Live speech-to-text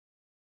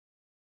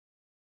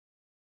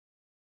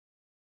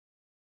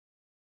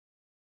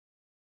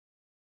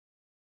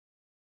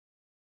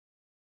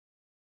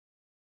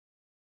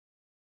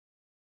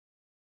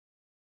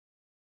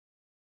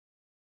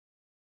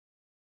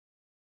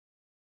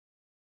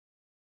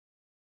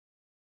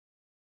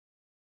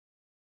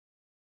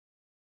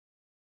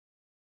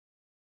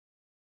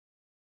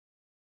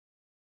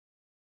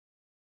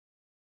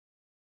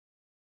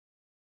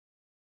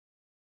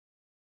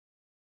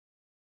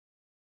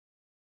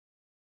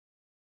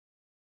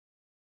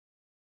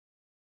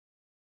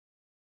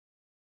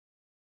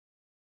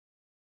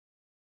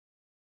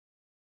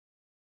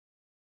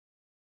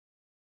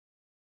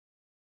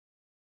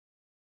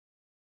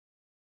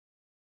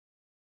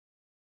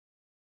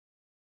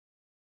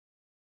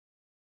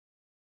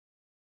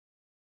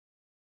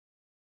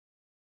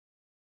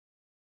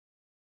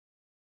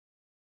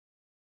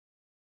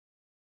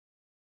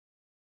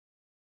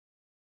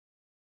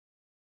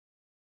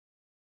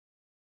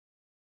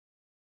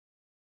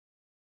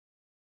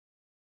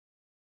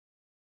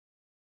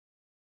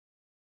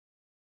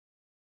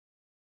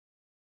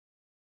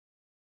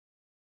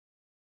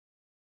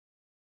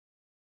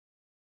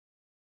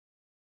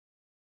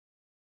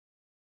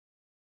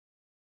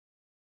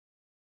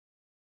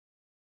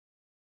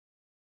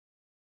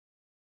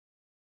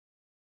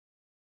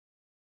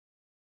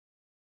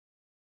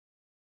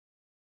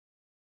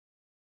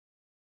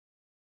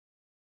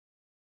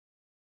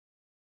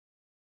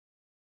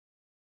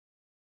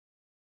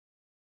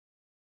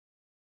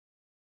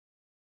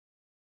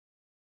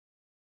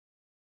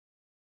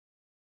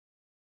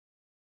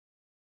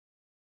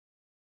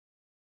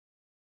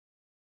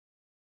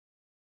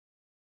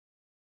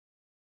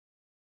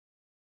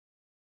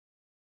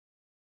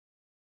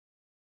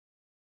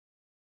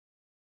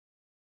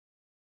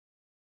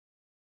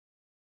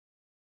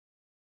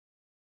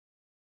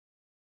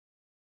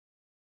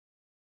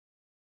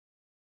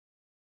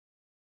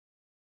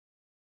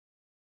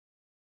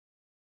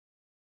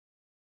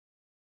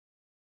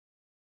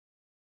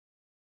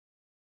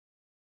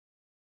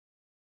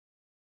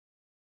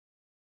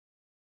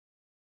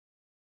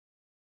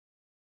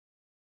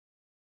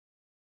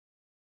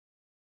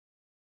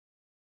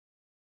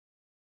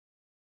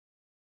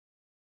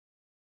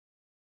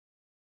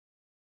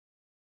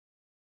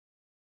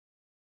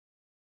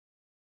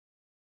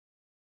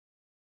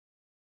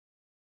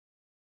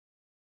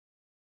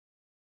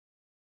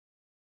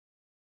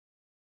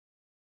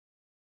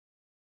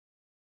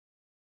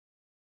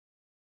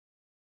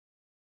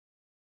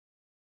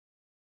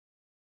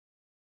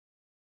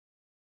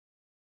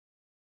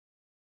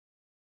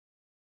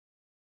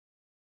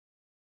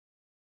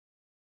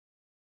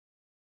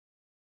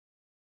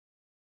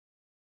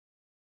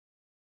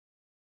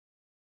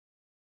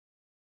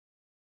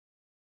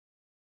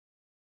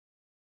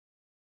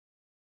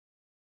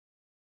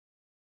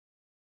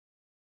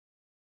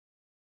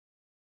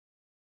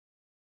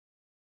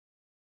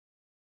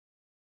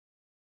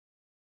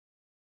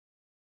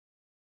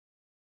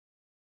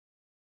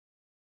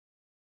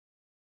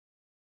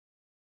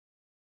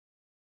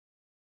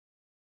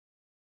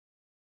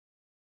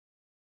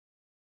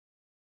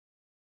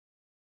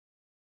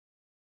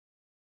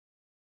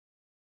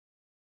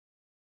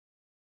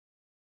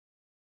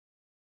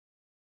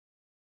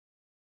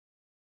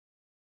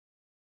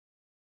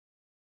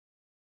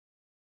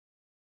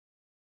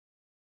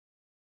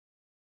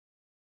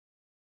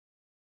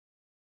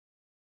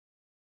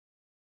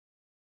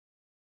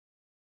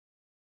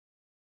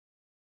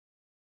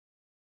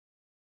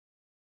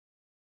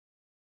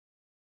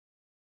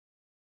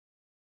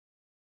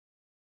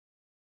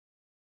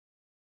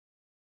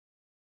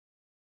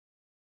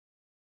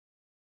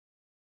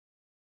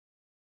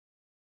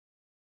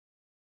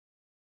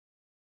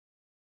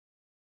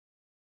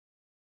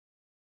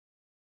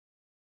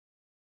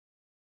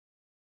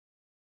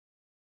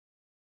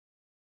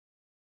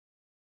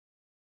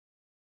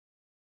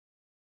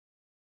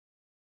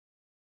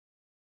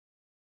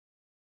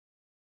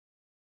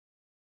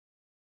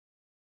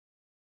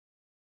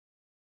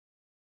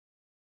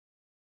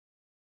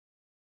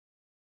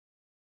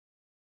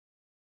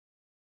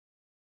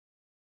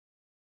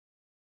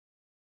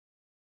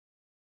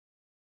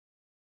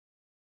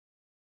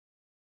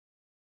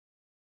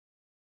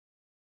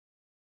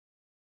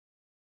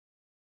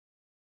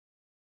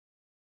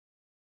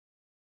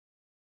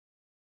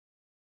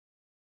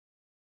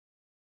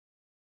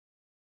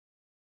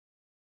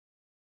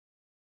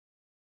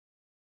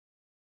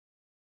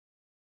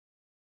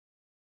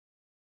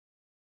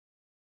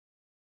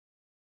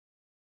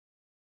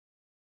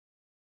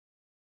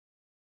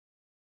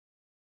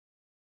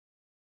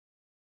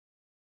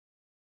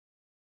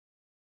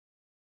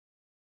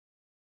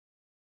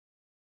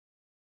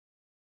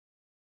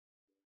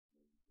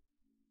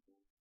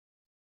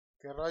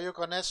¿Qué rollo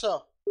con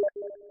eso?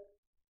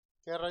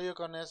 ¿Qué rollo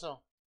con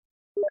eso?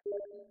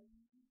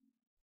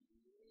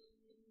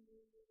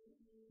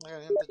 Oiga,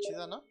 bien, está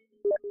chido, ¿no?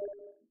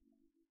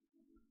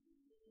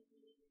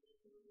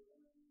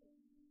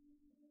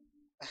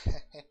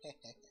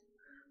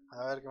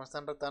 A ver, que me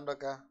están retando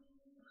acá.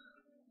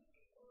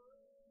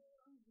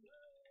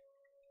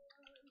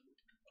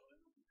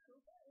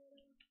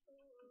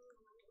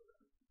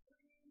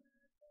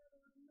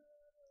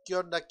 ¿Qué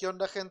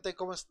onda, gente?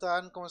 ¿Cómo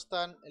están? ¿Cómo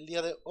están el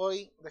día de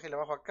hoy? Déjenle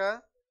bajo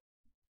acá.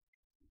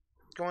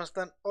 ¿Cómo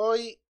están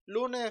hoy?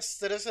 Lunes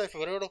 13 de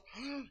febrero.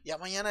 Ya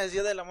mañana es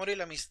Día del Amor y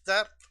la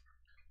Amistad.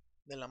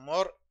 Del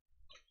amor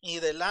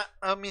y de la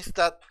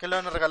amistad. ¿Qué le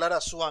van a regalar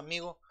a su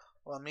amigo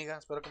o amiga?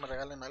 Espero que me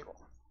regalen algo.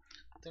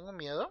 Tengo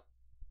miedo.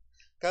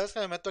 Cada vez que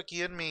me meto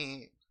aquí en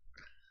mi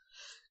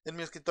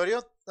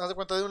escritorio, haz de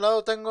cuenta, de un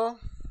lado tengo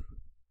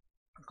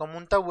como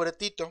un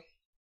taburetito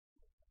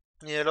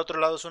y del otro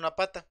lado es una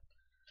pata.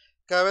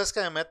 Cada vez que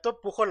me meto,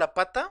 pujo la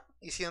pata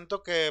y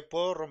siento que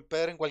puedo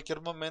romper en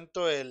cualquier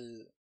momento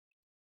el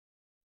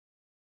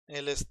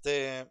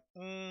este,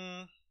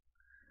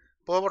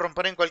 puedo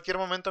romper en cualquier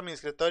momento mi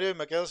escritorio y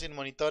me quedo sin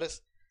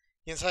monitores.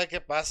 ¿Quién sabe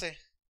qué pase?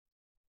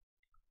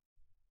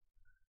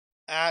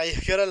 Ay,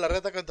 ¿qué hora la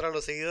reta contra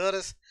los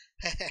seguidores?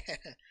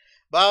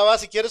 Va,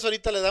 si quieres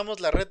ahorita le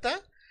damos la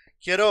reta.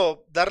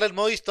 Quiero darle el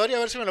modo historia,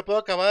 a ver si me lo puedo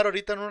acabar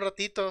ahorita en un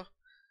ratito.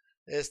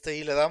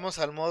 Y le damos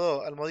al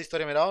modo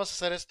historia. Mira, vamos a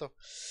hacer esto.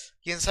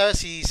 Quién sabe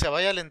si se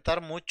vaya a alentar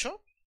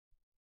mucho.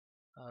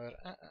 A ver.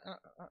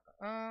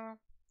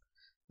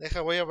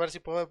 Deja, voy a ver si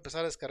puedo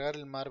empezar a descargar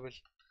el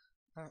Marvel.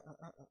 A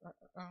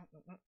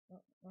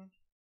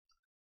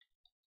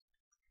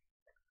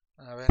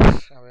ver,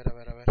 a ver, a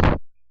ver, a ver.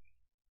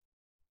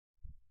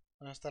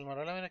 ¿Dónde está el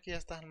Marvel? Mira, aquí ya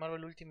está, el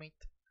Marvel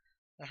Ultimate.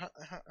 Ajá,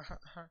 ajá, ajá,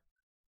 ajá.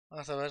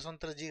 Vamos a ver, son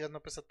 3 gigas,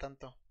 no pesa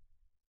tanto.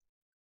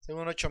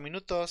 Según 8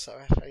 minutos, a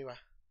ver, ahí va.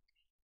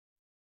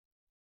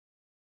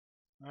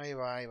 Ahí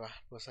va,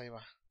 pues ahí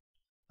va.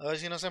 A ver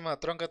si no se me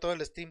atronca todo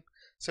el Steam.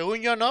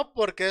 Según yo no,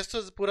 porque esto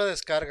es pura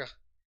descarga.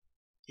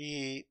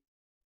 Y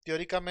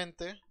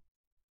teóricamente...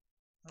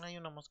 Hay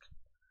una mosca.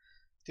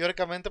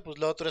 Teóricamente, pues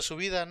lo otro es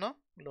subida,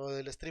 ¿no? Lo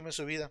del stream es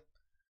subida.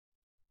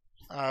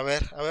 A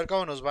ver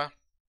cómo nos va.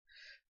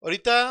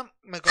 Ahorita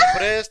me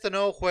compré este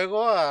nuevo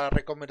juego a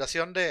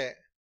recomendación de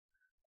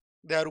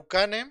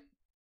Arukane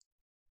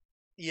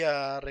y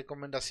a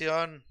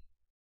recomendación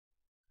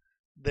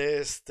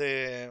de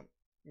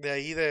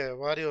ahí de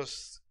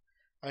varios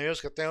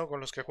amigos que tengo con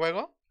los que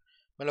juego.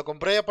 Me lo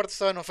compré y aparte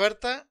estaba en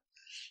oferta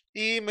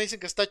y me dicen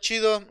que está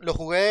chido. Lo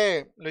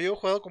llevo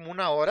jugado como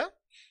 1 hora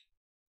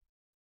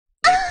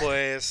y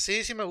pues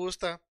sí me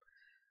gusta.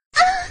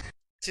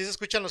 ¿Sí se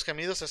escuchan los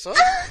gemidos esos?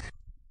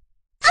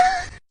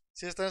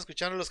 ¿Sí están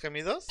escuchando los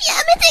gemidos?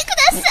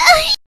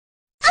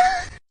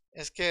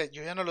 Es que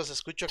yo ya no los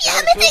escucho acá. Le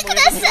estuve moviendo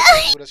aquí las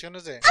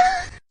configuraciones de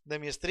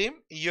mi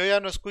stream y yo ya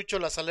no escucho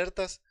las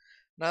alertas.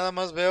 Nada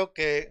más veo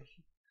que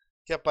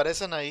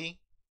aparecen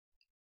ahí.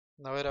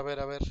 A ver, a ver,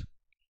 a ver.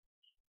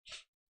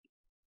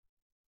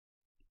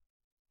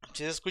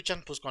 Si se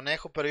escuchan, pues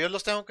conejo. Pero yo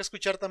los tengo que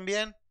escuchar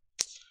también.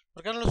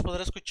 ¿Por qué no los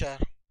podré escuchar?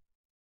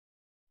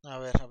 A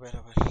ver, a ver,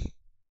 a ver.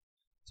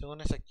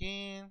 Según es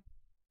aquí.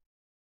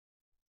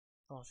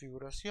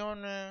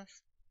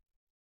 Configuraciones.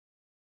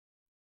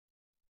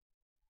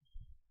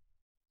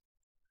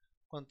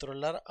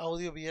 Controlar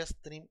audio vía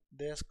stream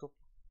desktop.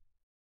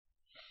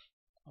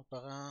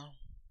 Apagar.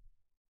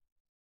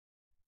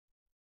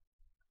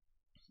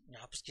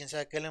 Ah, pues quién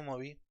sabe qué le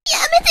moví. A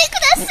ver,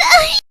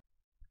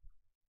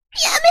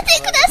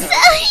 déjame ver si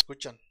se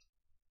escuchan.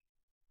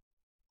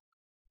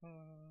 A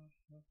ver,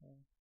 a ver.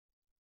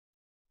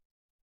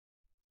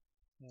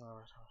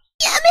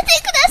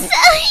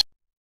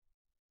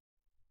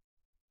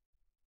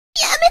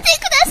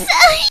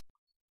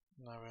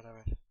 A ver, a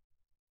ver.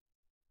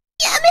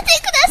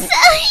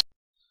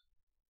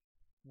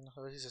 Vamos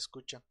a ver si se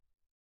escucha.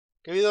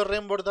 ¿Qué video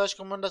Rainbow Dash?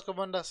 ¿Cómo andas?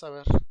 ¿Cómo andas? A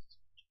ver.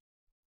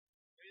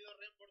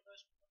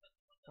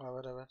 A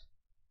ver, a ver.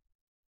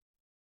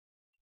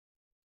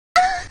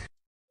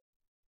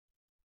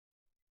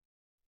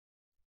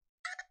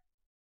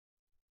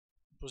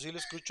 Pues sí lo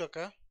escucho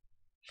acá.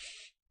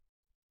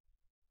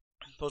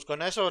 Pues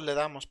con eso le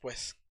damos,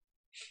 pues.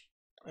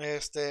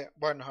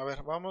 Bueno, a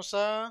ver, vamos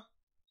a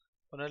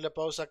ponerle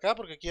pausa acá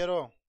porque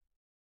quiero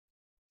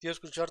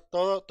escuchar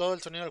todo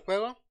el sonido del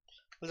juego.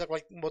 Pulsa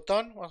un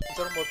botón, vamos a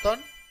pulsar un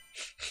botón.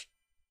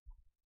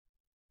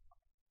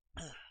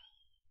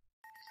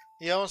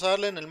 Y vamos a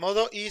darle en el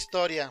modo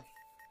historia.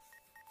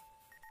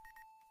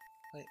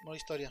 Ay, modo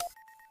historia.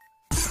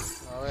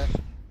 A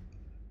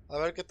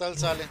ver qué tal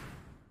sale.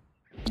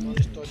 Modo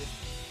historia.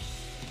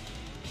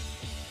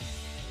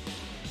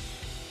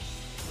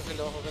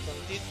 Déjenle bajo acá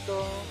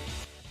tantito.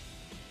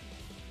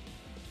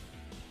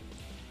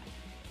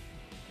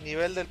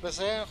 Nivel del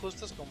PC,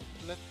 ajustes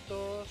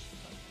completos.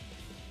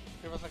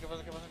 ¿Qué pasa? ¿Qué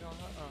pasa? ¿Qué pasa? ¿Qué pasa?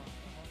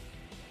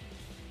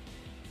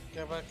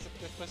 ¿Qué pasa?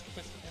 ¿Qué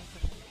pasa?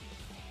 Enter.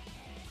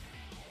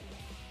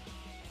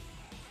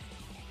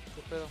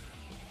 ¿Qué pedo?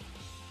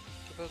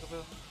 pedo, qué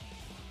pedo?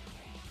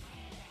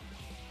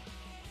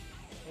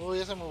 Uy,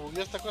 ya se me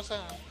bugueó esta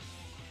cosa.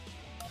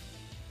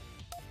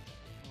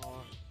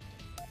 No.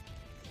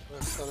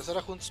 Pues establecer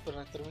ajustes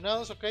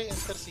predeterminados, ok,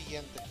 enter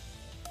siguiente.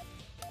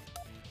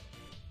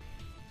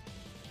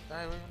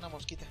 Ay, güey, una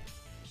mosquita.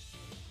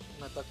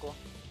 Me atacó.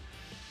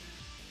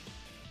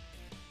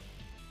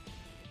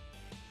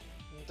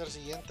 Enter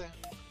siguiente.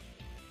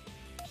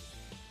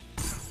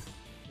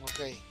 Ok.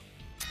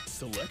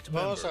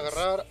 Vamos a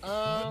agarrar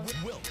a...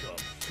 Bueno,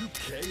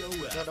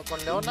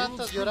 con Leona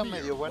antes yo era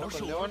medio bueno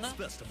con Leona.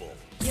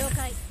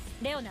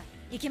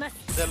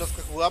 De los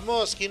que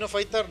jugamos Kino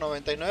Fighter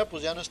 99,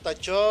 pues ya no está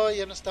Choi,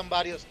 ya no están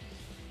varios.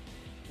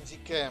 Así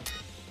que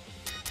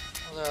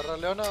vamos a agarrar a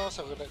Leona, vamos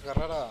a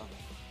agarrar a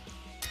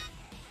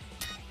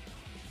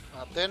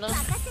Atena.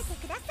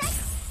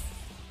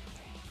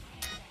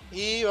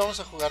 Y vamos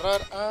a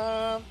agarrar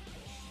a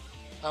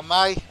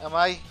Mai,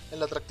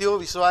 el atractivo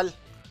visual.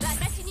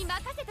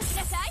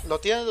 ¿Lo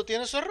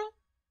tienes, zorro?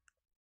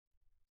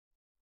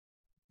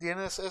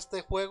 ¿Tienes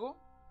este juego?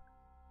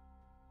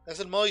 Es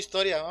el modo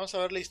historia, vamos a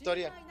ver la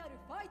historia.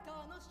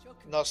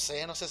 No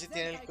sé si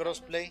tiene el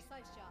crossplay.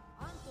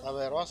 A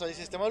ver, vamos a ver,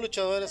 sistema de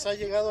luchadores, ha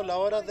llegado la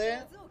hora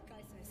de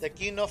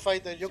Kino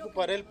Fighter. Yo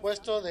ocuparé el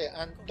puesto de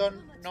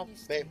Antonov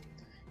B,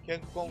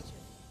 quien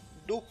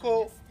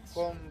condujo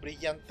con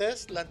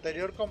brillantez la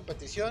anterior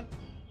competición.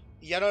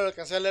 Y ya no lo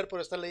alcancé a leer por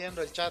estar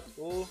leyendo el chat.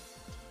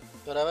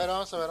 Pero a ver,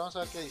 vamos a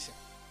ver qué dice.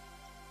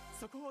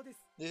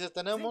 Dice,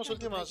 tenemos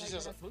últimas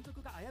noticias.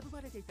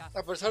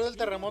 A pesar del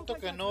terremoto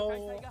que no...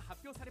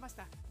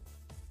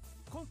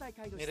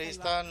 Mira, ahí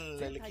está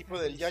el equipo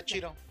del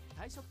Yachiro.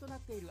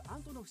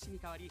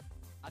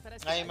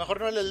 Ay,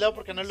 mejor no les leo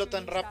porque no leo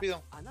tan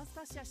rápido.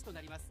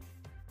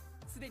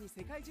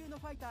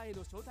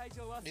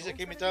 Dice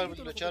que invita a los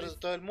luchadores de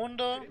todo el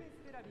mundo.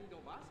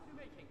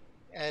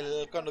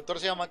 El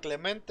conductor se llama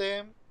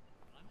Clemente.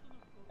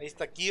 Ahí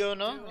está Kyo,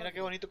 ¿no? Mira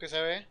qué bonito que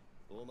se ve.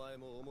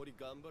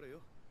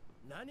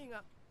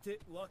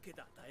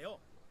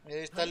 Ahí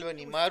está el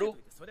Benimaru.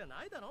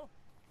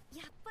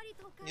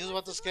 ¿Y esos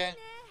vatos qué?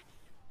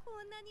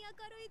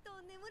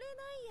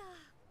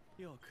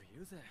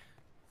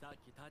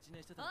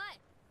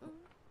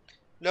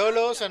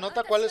 Luego se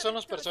nota cuáles son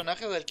los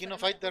personajes del Kino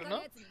Fighter,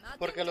 ¿no?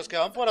 Porque los que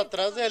van por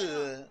atrás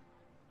del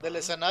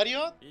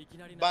escenario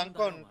van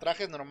con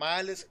trajes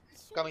normales,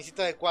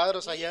 camisita de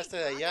cuadros allá,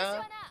 de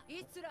allá.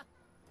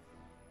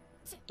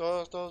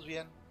 Todos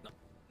bien.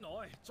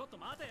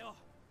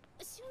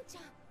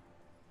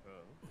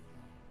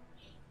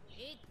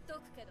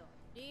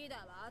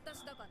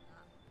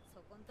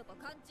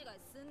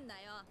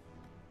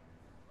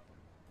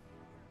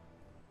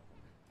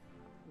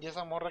 Y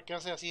esa morra que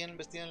hace así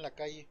vestida en la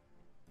calle.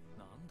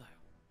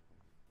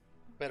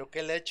 Pero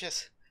qué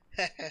leches.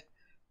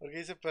 Porque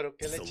dice pero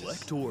qué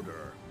leches.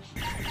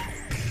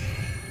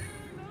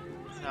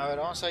 A ver,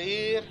 vamos a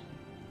ir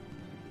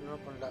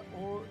primero con la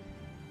U.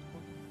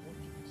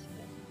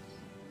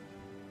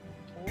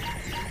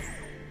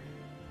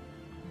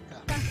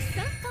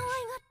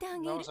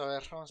 Vamos a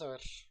ver.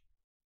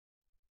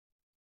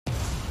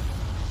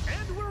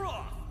 And we're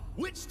off.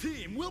 Which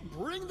team will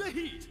bring the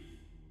heat?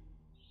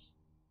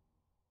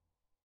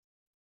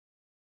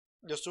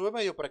 Yo estuve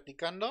medio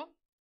practicando,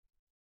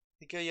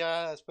 así que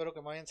ya espero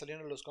que me vayan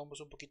saliendo los combos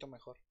un poquito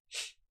mejor.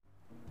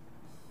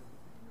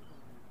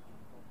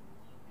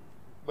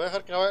 Voy a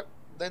dejar que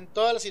den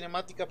toda la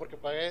cinemática porque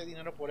pagué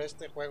dinero por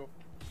este juego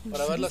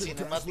para ver las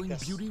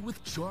cinemáticas.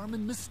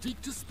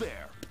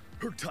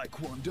 Her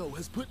taekwondo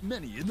has put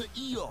many in the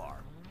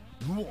ER.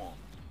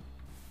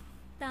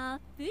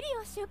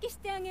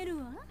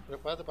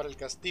 Prepárate para el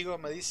castigo,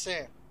 me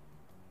dice.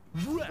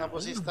 No,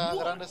 pues sí está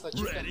grande esta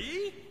chica.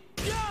 Ready?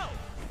 Go!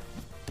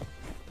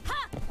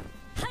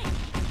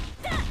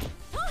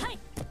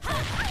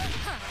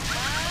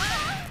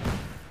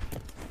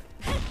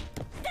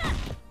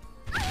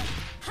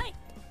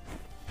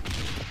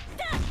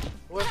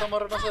 Esta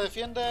morra no se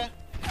defiende.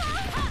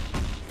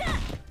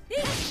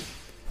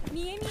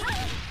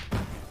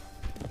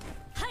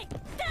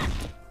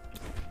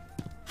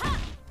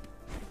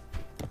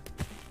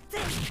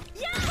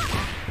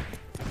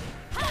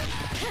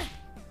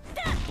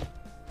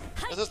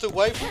 ¿Ese es tu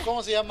waifu?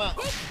 ¿Cómo se llama?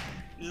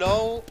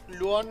 Luong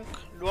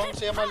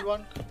se llama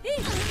Luong.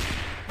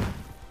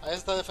 Ahí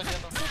está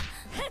defendiendo.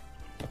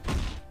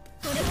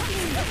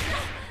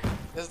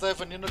 Ya está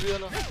defendiendo,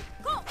 olvídalo.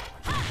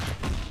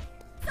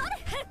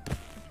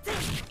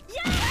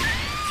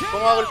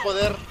 ¿Cómo hago el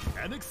poder?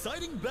 An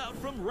exciting bout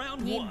from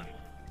round 1.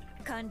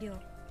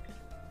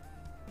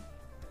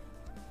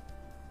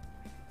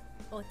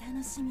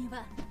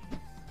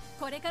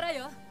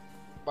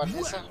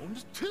 Vanessa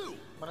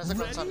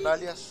con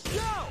sandalias.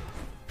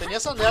 ¿Tenía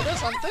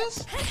sandalias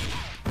antes?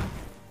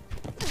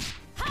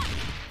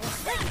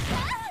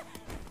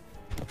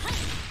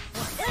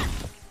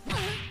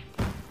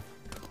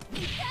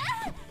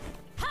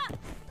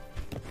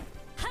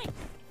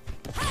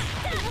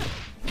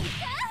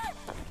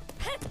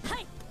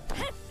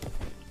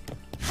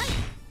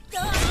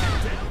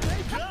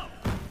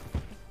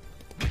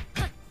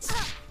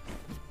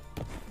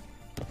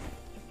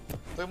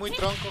 muy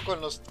tronco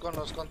con los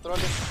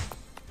controles.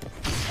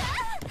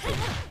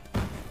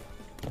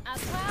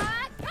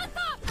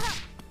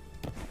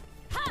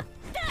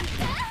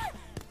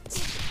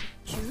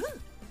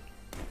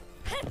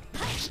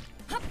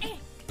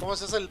 ¿Cómo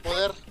se hace el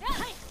poder?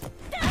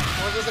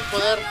 ¿Cómo se hace el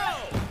poder?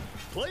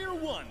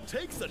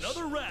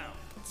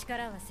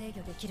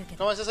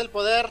 ¿Cómo se hace el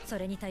poder?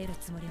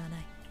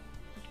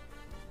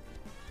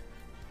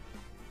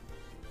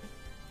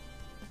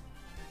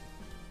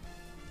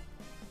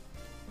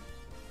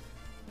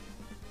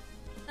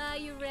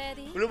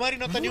 Blue Mari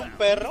no tenía un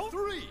perro.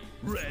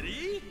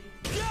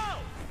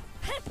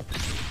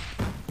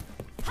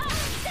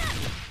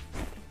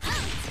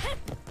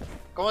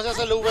 ¿Cómo se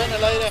hace el V en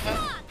el aire?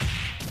 Ajá.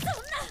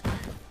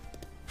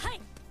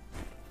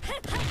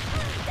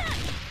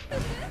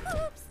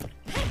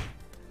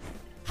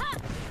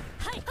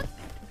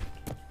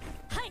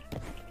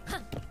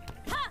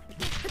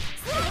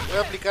 Voy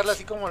a aplicarla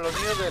así como los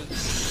niños del...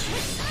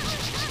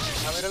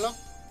 A verlo.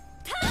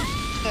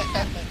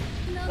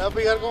 Voy a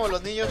aplicar como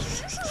los niños.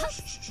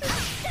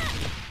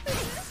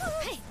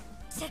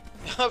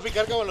 Voy a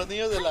aplicar como los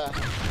niños de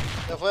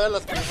afuera de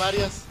las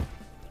primarias.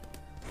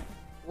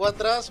 O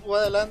atrás o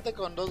adelante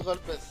con 2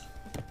 golpes.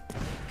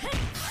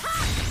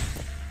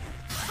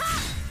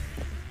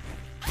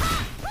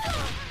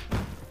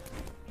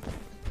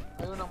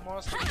 Hay una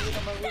mosca aquí,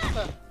 no me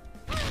gusta.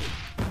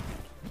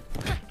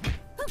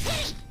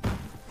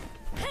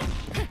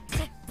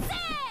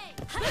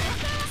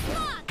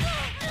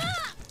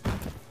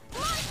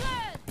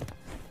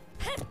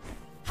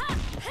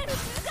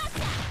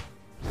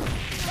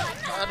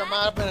 Ah,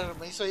 nomás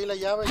me hizo ahí la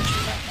llave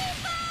china.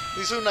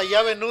 Me hizo una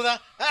llave nuda.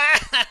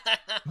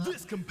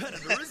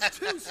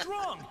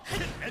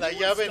 La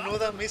llave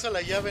nuda, me hizo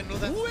la llave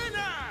nuda.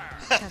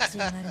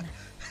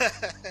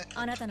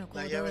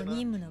 La llave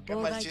nuda. Qué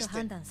mal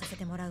chiste.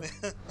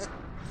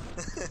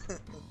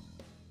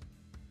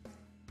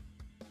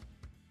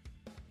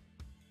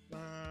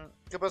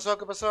 ¿Qué pasó?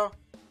 ¿Qué pasó?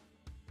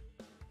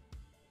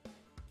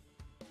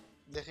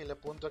 Déjale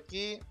punto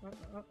aquí.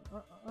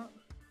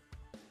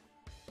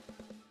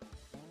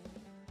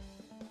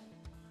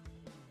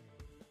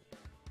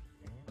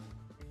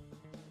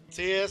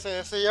 Sí,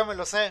 ese ya me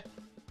lo sé.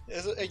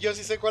 Yo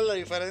sí sé cuál es la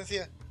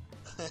diferencia.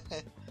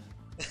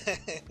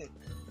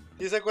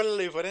 Sí sé cuál es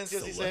la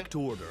diferencia, sí sé.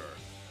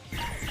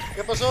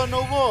 ¿Qué pasó? ¿No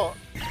hubo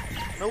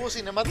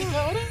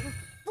cinemática ahora?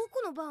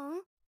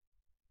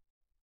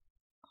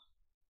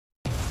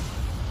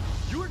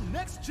 Your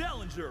next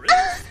challenger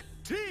is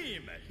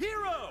Team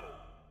Hero.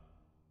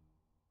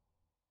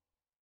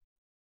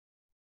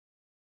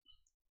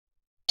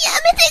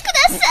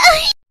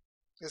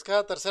 Es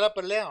cada tercera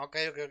pelea. Ok.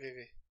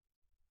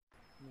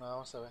 No,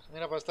 vamos a ver.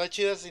 Mira, pues está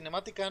chida esa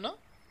cinemática, ¿no?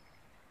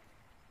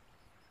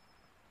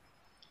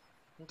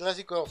 Un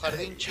clásico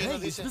jardín chino,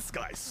 dice. Is this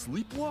guy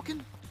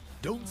sleepwalking?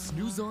 Don't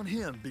snooze on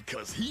him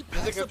because he Dice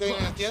passed que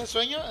the tiene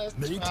sueño.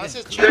 Maybe. Ese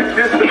es chido.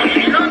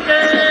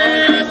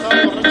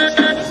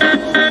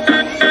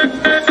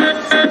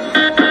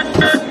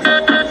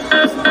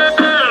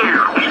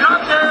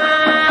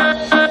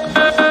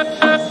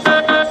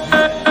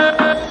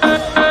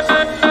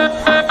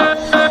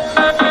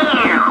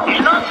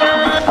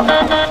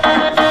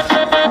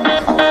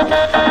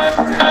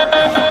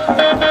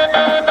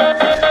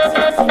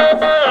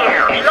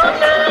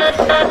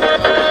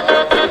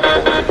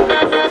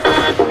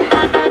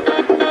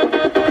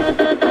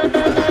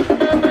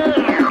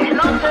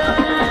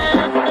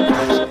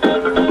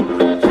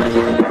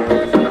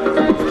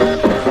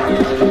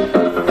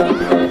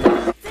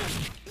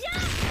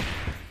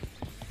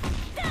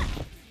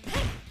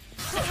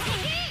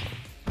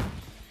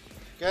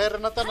 ¿Qué,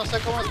 Renata? No sé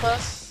cómo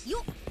estás.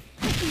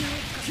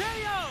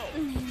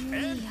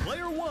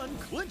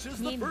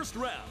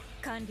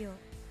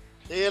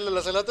 Sí, el de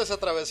los elotes se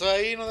atravesó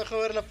ahí, no dejó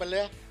ver la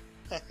pelea.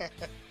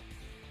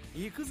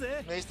 Ahí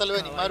está el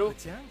Benimaru.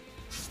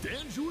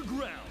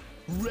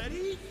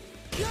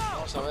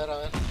 Vamos a ver, a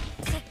ver.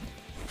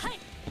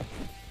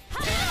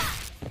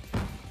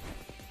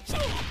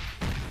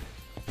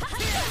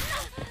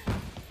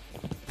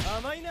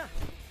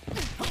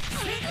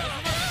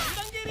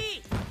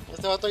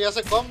 Este vato ya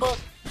hace combos.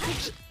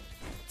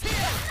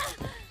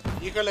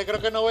 Híjole,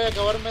 creo que no voy a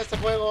acabarme este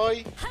juego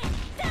hoy.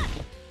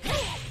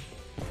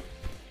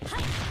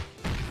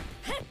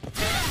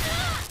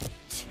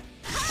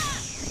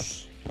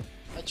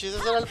 ¿Ese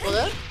era el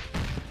poder?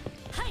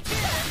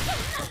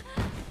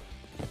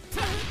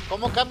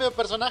 ¿Cómo cambio de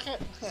personaje?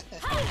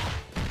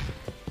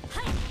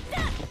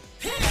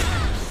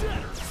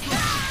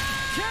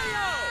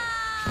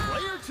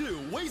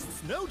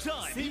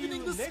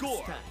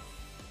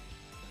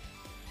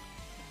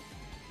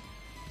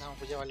 No,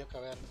 pues ya valió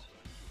caverna.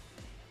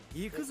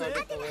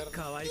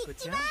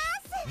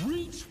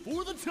 Reach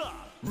for the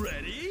top.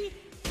 Ready?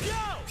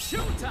 Go!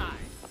 Showtime!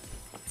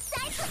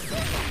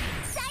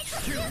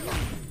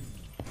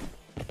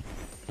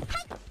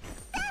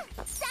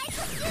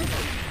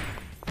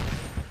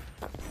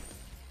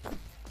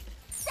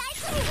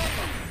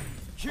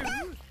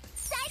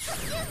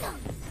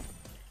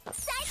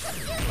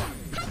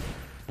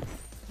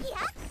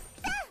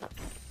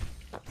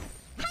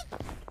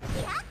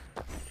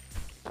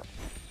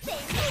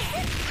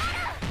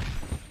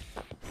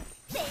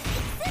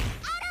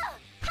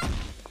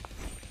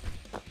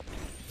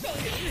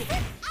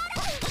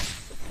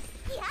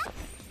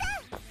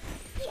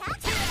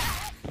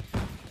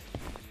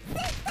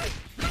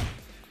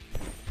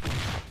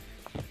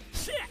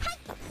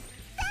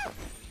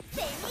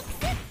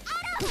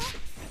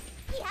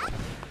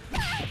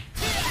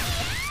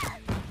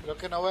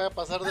 no voy a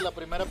pasar de la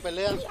primera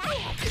pelea. Me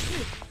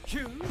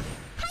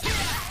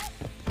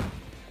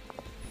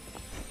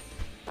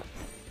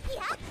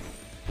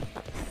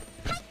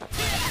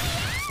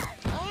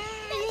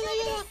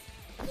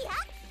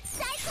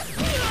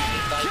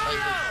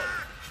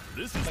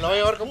lo voy a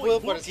llevar con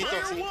puro pobrecito,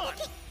 sí.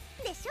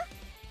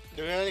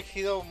 Yo hubiera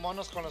elegido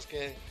monos con los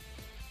que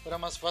fuera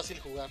más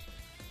fácil jugar.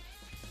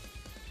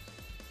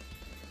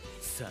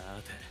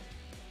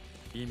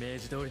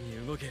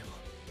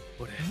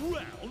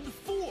 Round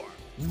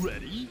 4.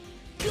 Ready?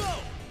 Go!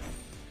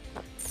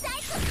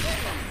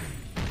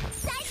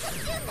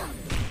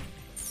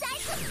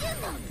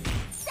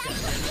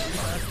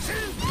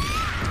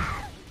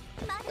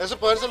 ¿Ese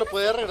poder se lo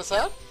podía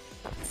regresar?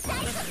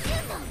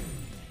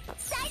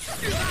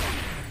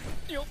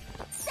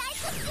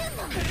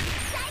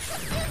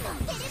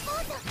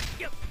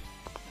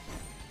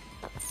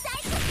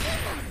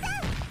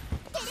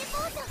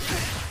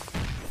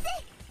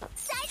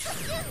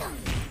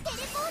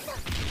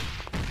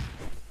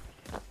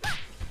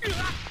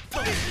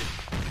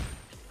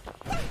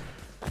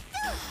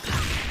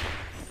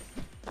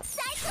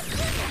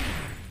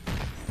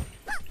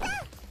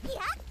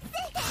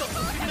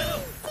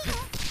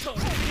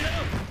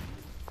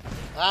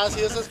 Ah,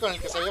 sí, ese es con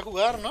el que sabía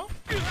jugar, ¿no?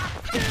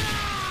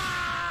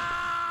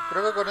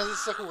 Creo que con ese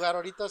sé jugar.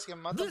 Ahorita si me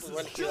matan, pues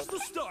igual This is just the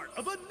start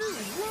of a new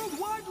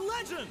worldwide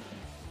legend.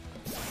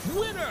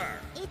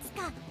 Winner! いつ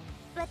か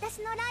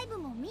私のライブ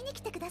も見に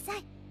来てくださ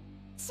い。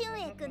俊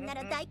英君な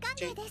ら大歓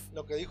迎です。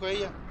 Lo que dijo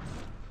ella.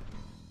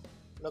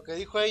 Lo que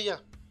dijo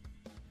ella.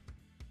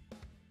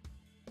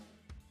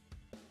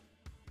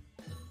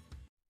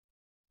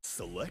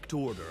 Select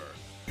order.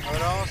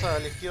 Ahora vamos a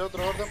elegir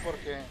otro orden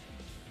porque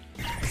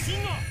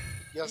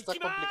ya está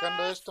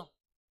complicando esto.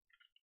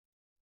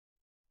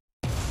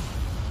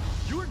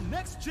 Your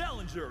next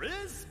challenger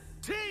is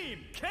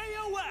Team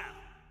KOF.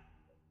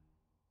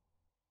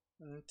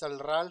 Está el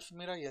Ralph,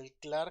 mira, y el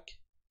Clark.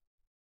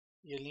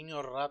 Y el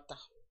niño rata.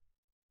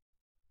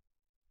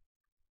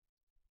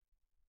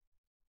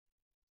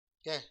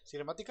 ¿Qué?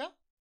 ¿Cinemática?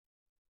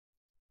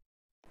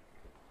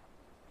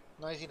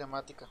 No hay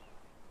cinemática.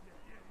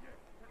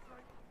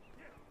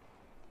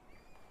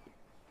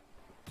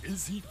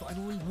 Is he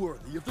finally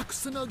worthy of the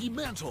Kusanagi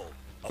mantle?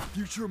 A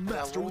future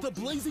master with a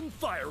blazing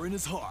fire in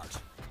his heart.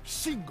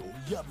 Shingo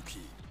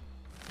Yabuki.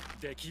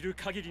 できる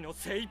限りの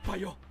精一杯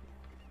よ。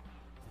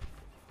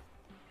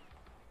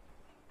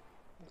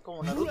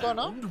 Como Naruto,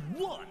 ¿no? Round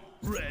 1.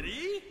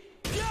 Ready?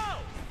 Go!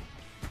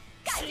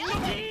 進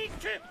撃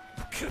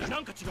くるな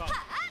んか違う。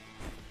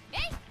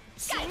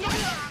進撃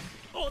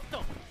おっ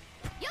と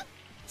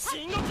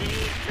進撃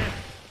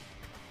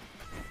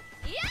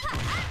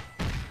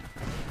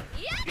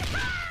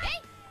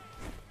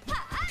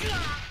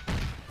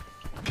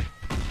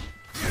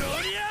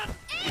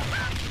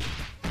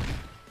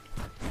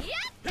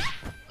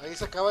Ahí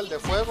se acaba el de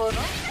fuego,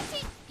 ¿no?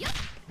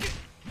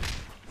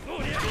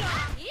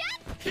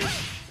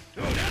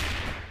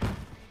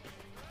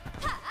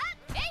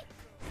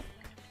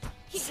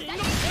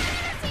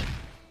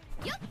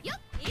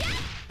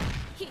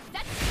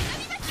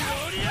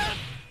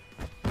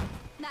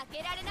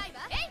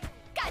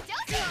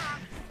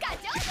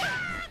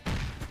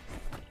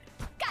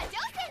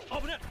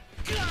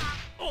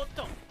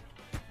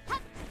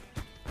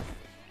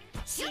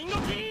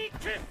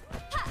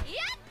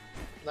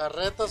 Las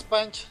retas,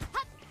 Punch.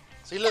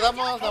 Sí le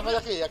damos, nada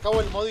más que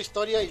acabo el modo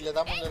historia y le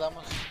damos. Le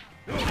damos.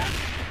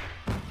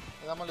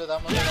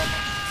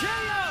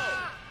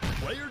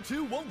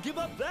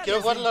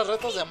 Quiero jugar las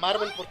retas de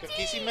Marvel porque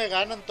aquí sí me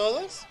ganan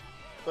todos.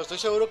 Pero estoy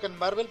seguro que en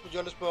Marvel pues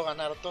yo les puedo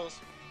ganar a todos.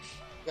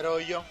 Creo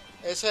yo.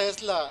 Esa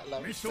es la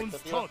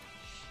expectativa.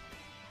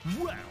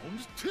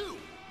 Round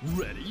 2.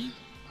 Ready?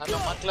 Ah, no,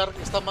 más claro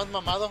que está más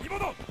mamado.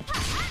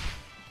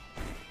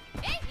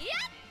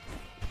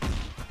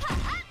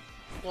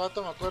 Este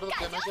vato me acuerdo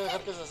que no hay que dejar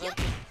que se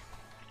acerque.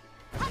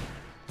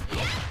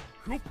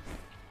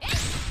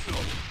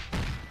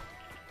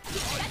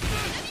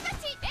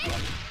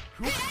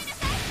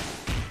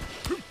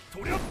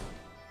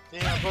 Sí,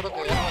 me acuerdo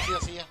que ya no hacía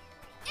así.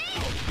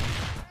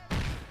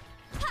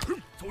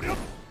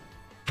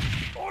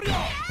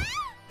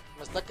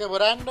 Me está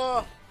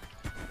quebrando.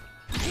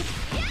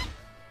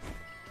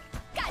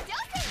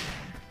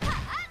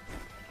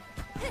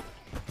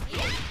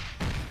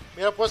 Me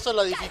hubiera puesto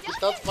la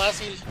dificultad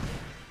fácil.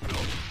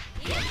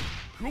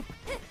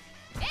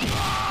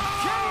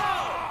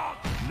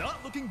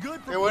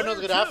 ¡Qué buenos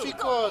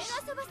gráficos!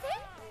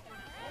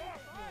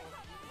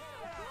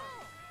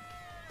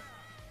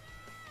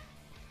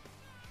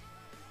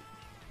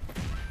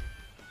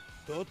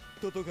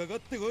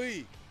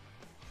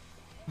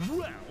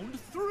 Round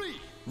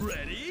 3.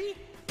 Ready?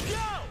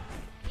 Go!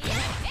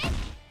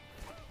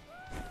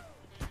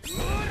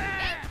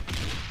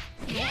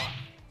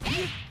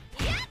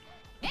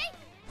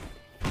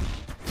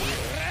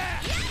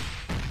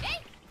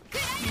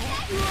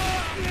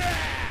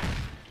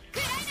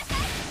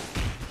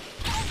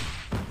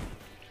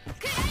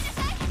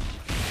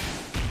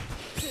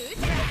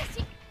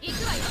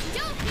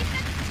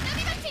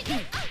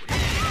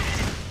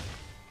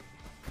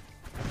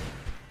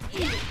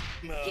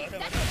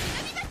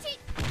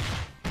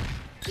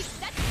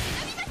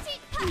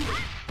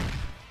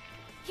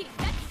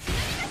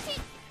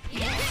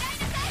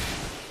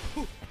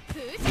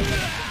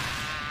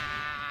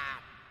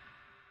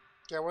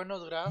 Qué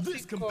buenos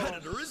This gráficos.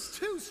 competitor is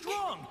too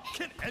strong.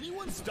 Can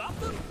anyone stop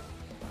them?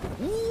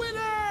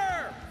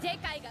 Winner! 世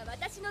界が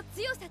私の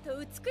強さと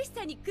美し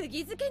さに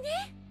釘付け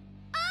ね。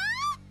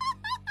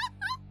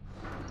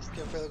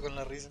 Qué pedo con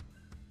la risa.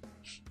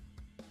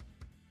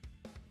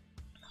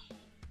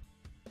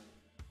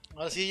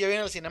 Ahora sí, ya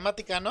viene la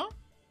cinemática, ¿no?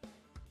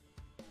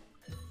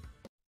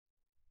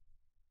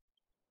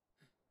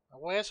 A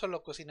hueso,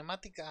 loco,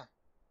 cinemática.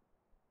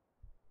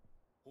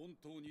 本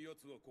当に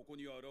奴はここ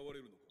に現れ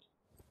るのか。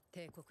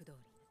帝国通り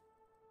ね。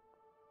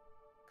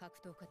格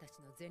闘家たち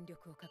の全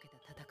力をかけた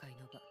戦い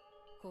の場、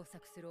交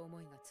錯する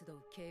思いが集う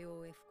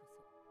KOF こ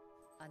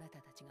そ、あなた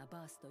たちが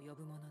バースと呼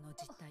ぶものの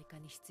実体化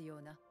に必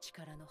要な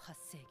力の発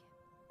生源。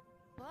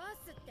バー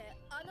スって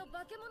あの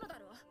化け物だ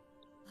ろ。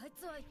あい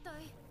つは一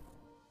体。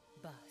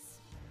バー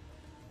ス、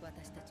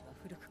私たちは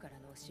古くから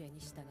の教えに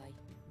従い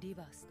リ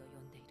バースと呼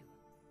んでいるわ。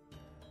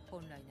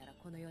本来なら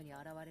この世に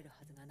現れる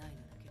はずがない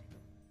のだけれど、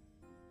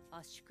ア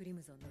ッシュクリ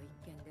ムゾンの一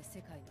件で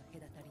世界の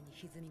隔たりに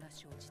歪みが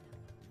生じた。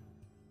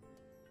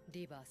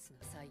リバースの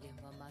再現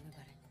は免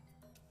れぬ。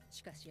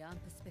しかしアン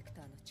プスペク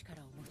ターの力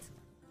を持つ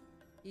者、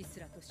イス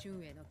ラとシュ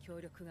ンエの協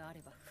力があ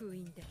れば封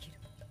印できる。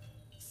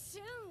シ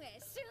ュン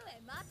エ、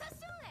また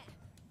シュンエ。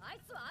あい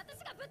つは私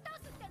がぶっ倒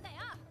すってんだよ。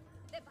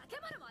で、化け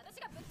物も私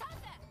がぶっ倒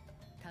す。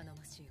頼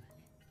もしいわ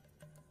ね。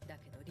だ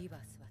けどリバ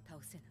ースは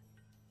倒せない。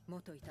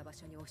元いた場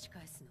所に押し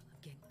返すのが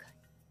限界。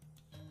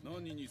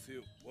何にせ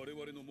よ我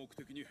々の目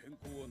的に変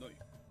更はない。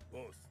バ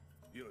ース、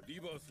いや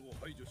リバースを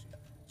排除し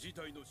事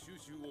態の収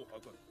拾を図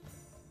る。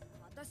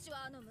私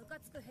はあのムカ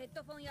つくヘッ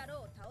ドフォン野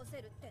郎を倒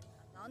せるって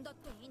何だっ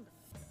ていいんだ。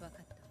分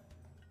かった。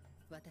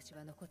私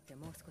は残って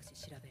もう少し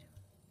調べる。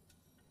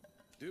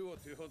では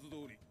手はず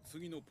通り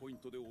次のポイン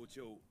トで落ち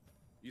合おう。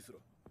イスラ、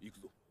行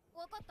くぞ。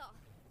分かった。っ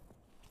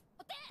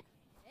て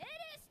命令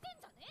してん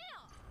じゃねえ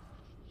よ。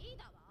リー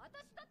ダーは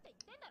私だって言っ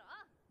てんだろ。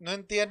 No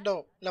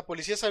entiendo. ¿La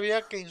policía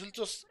sabía que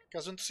insultos, que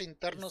asuntos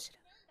internos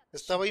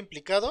estaba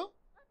implicado?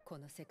 こ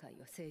の世界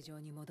を正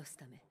常に戻す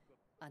ため、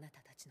あなた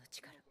たちの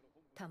力、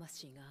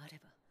魂があれ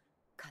ば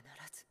必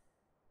ず。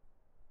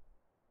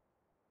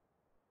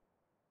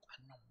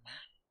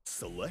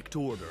 Select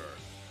order.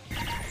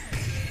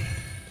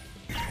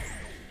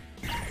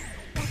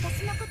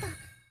 私のこと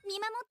見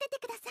守ってて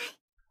ください。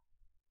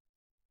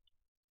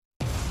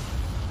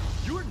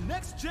 Your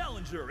next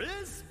challenger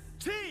is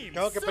Team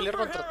 ¿Tengo que pelear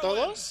contra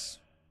Superheroine. todos?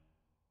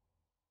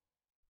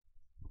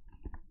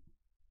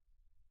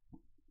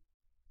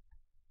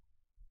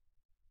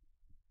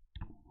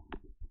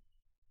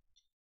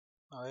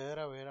 A ver.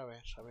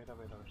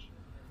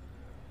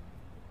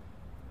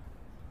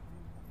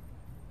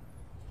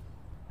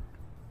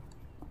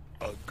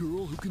 A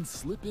girl who can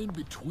slip in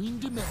between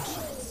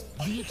dimensions.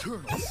 The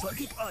eternal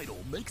psychic idol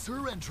makes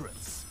her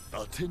entrance.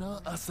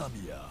 Athena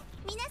Asamiya.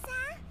 皆さん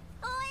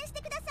応援し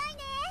てください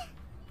ね。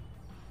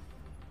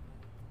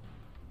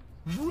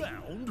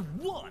 Round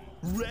 1.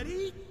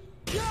 Ready?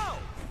 Go!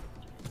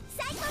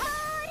 サイコボ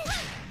ール。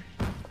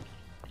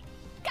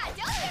ガ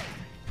ジョン。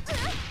サイ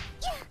コボ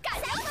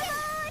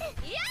ー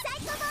ル。サイ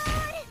コボ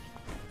ール。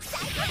サ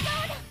イコボ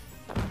ール。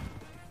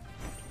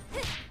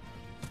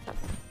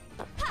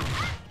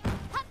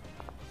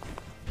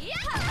いや。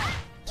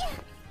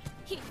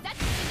必殺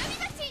忍び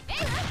腰。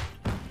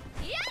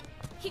いや。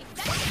必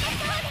殺サイ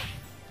コボール。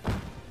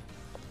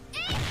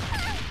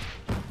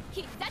必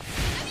殺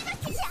忍び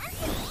腰。チャン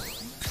ス。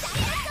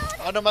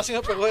 Ah, nomás si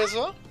me pegó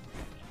eso.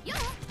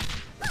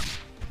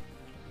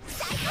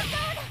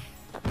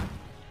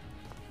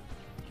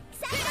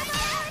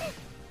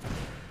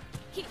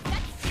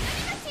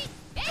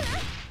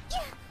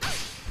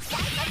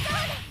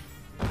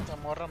 Esta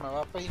morra me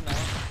va a peinar.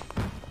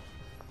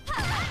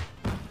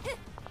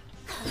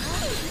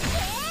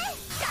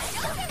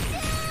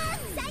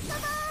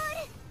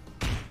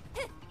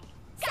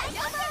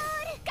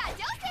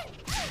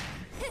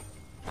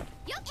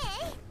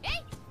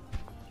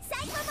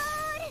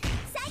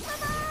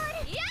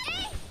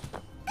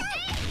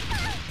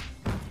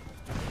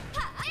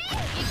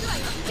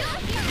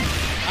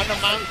 Ah, no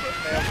man,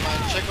 me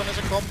manché con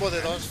ese combo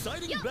de dos.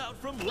 Exciting bout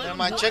from Me Lemon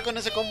manché con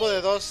Rock. ese combo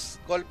de dos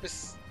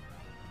golpes.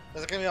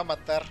 Pensé que me iba a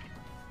matar.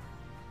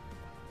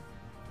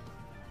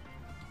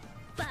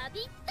 バ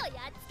ビッと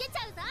やっつけち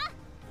ゃうぞ。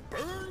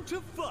 Burn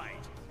to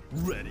fight.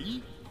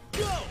 Ready?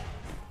 Go!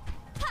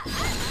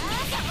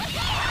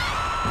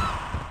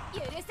 許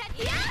さ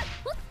いや。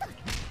おっと。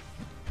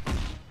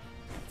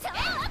超ア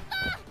ッパ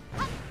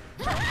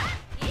ー。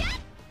いや。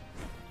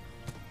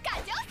ガ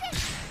ジョウセン。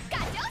ガ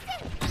ジョウセ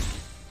ン。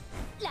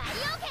ライオ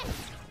ンヘン。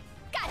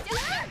ガジョウ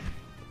セン。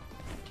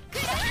ク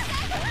ライアサ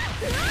イド。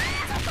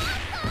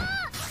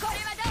これ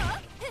はど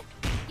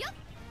う？よっ。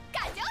ガ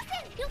ジョウセ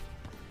ン。よっ。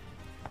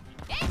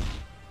え。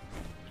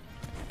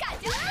ガ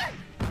ジョウセン。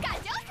ガ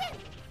ジョウセン。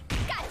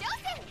ガジョウ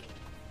セン。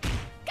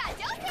ガ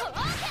ジョウセン。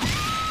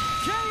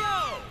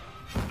 KO!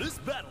 This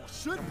battle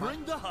should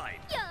bring the hype.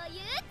 余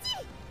裕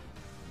値。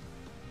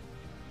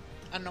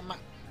 Ah, no man.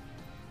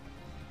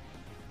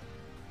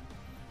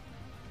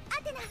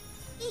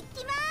 行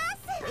きま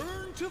す。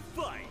 Burn to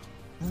fight.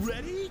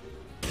 Ready?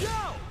 Go!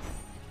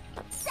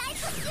 サイコ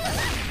キューノ。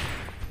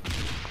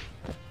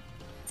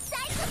サ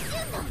イコキ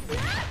ューノ。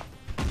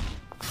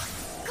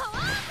後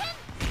転。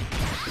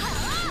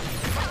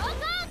総合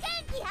転。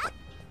いや。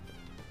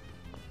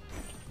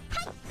は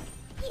い。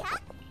いや。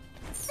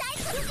サイ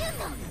コキュー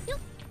ノ。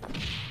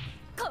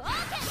後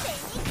転。フェ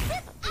ニック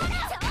スアロ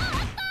ー。超ア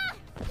ッパ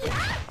ー。いや。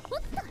おっ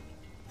と。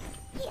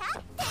いや。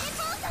テレ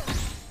ポート。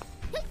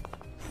フェニック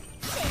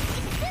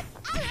ス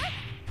アロー。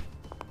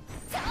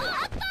超ア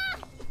ッパ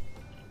ー。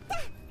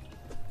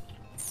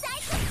サイ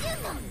コキュ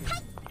ーノ。は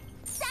い。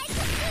サイコ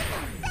キュー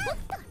ノ。おっ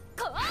と。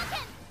後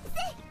転。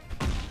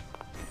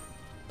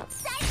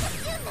サイコ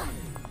キューノ。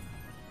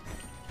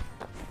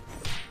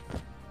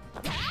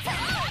超ア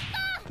ッパ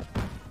ー。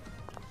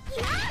い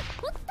や。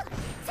おっと。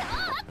超ア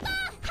ッパー。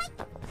はい。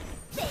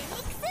フェニッ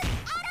クス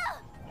アロ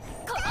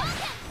ー。後転。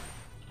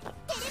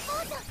テレポ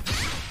ート。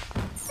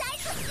サイ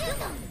コキュー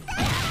ノ。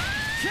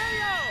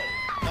 KO!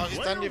 No, si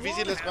están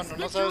difíciles cuando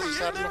no sabes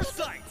usarlos.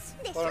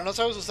 Cuando no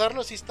sabes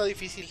usarlos, sí está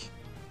difícil.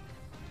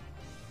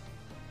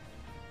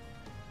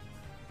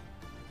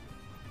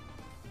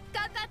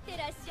 かかって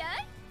らっしゃ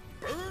い。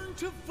 Burn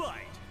to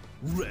fight.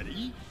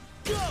 Ready?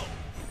 Go!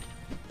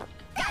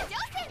 過剰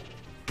戦。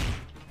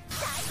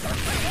サイコ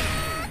キュ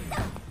ー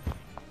ノ。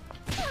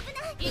危な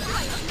い。行くわ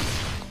よ。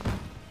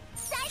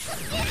サイコ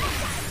キューノ。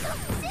サイ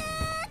コシュ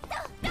ート。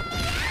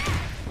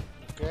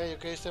 Ok,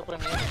 ok, estoy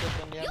aprendiendo, estoy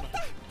aprendiendo.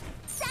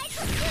 サイコ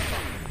キュー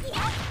ノ。や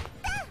っ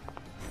た。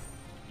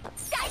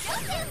過剰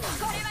戦。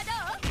これはど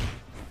う？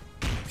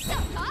そ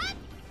こ。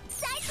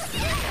サイコキュ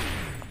ーノ。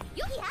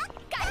よっや。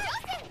過剰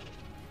戦。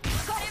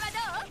これはど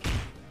う？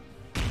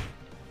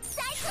サ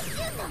イコキ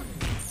ューノ。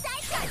サイ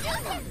コキュー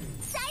ノ。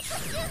サイコ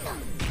キューノ。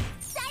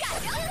サイコ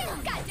キュー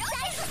ノ。過剰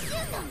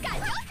戦。過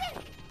剰戦。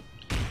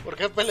 ¿Por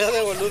qué pelea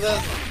de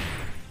boludas?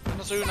 Yo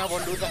no soy una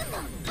boluda.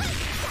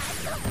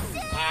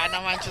 Ah,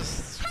 no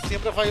manches.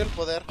 Siempre fallo el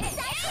poder. サイ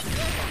コキュ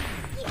ー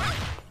ノ。や。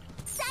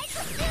サイコ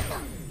キューノ。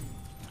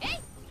えい。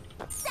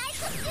サイ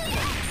コキューノ。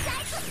サ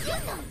イコキュー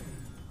ノ。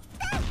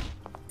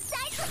サ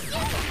イコキュー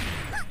ノ。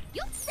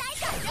よっ。サイ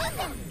コキュー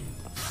ノ。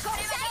こ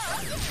れは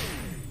どう？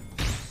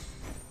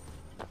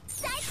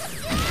サイコキ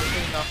ュー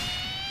ノ。 No.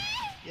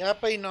 Ya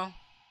peinó.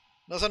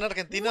 ¿No son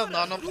argentinas?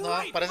 No, no,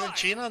 no. Parecen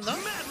chinas, ¿no?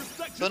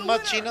 Son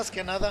más chinas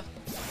que nada.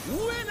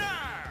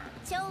 Winner!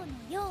 蝶の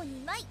ように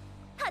舞い、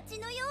蜂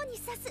のように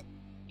刺す。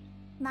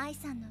舞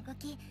さんの動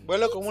き。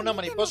 Vuelo como una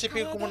mariposa y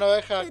pico como una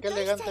abeja. Qué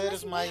elegante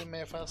eres, Mai.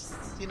 Me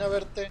fascina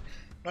verte.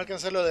 No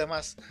alcancé lo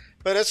demás.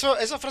 Pero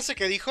esa frase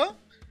que dijo,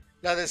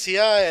 la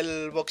decía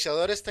el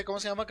boxeador ¿cómo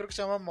se llama? Creo que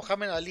se llama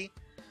Mohamed Ali.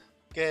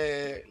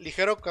 Que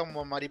ligero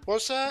como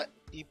mariposa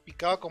y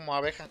picaba como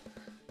abeja.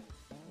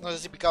 No sé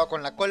si picaba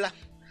con la cola.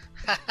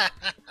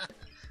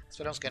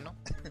 Esperemos que no.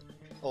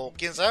 O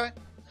quién sabe.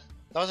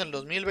 Estamos en el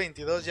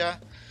 2022 ya.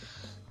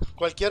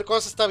 Cualquier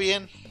cosa está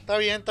bien. Está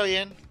bien, está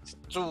bien.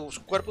 Su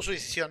cuerpo, su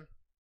decisión.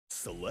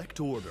 Select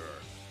order.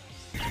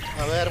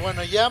 A ver,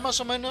 bueno, ya más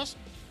o menos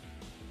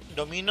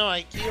domino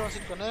aquí. Vamos a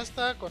ir con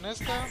esta, con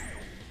esta.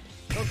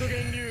 極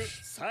限流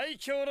最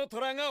強の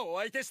虎がお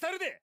相手したる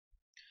で。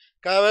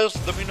 Cada vez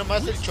domino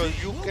más el Will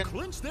Choryuken.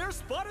 clinch their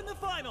spot in the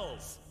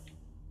finals.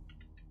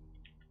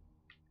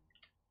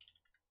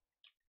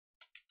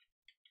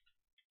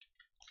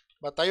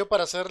 Batallo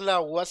para hacer la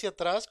U hacia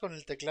atrás con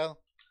el teclado.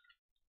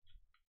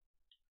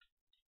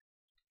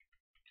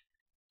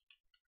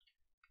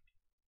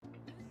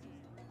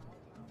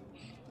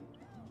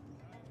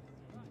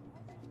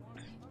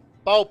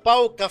 Pau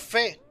Pau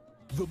Café.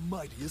 The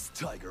mightiest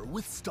tiger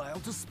with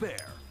style to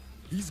spare.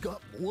 He's got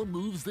more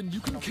moves than you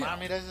can No mames, count.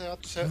 mira ese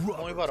vato se ve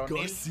muy Robert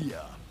varonil.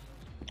 Garcia.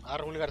 Ah,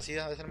 Raúl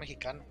García, debe ser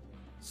mexicano.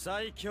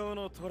 最強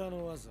の虎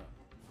の技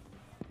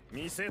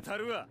見せた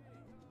るわ。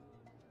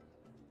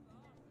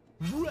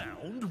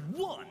 Round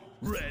one.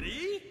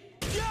 Ready?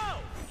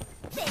 Go!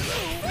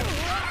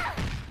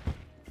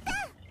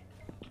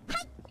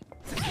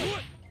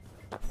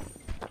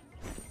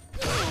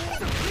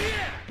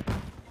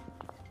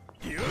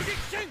 遊撃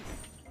剣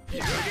遊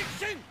撃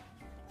剣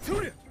そ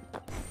りゃ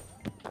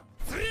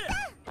そりゃ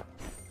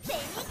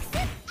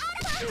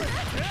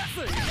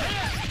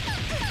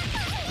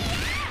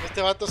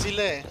Este vato sí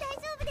le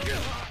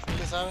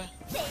sabe.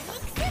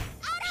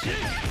 旋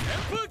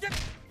風脚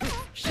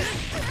旋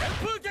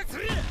風脚そ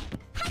りゃ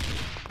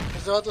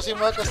Este vato sí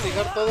me va a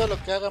castigar todo lo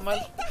que haga mal.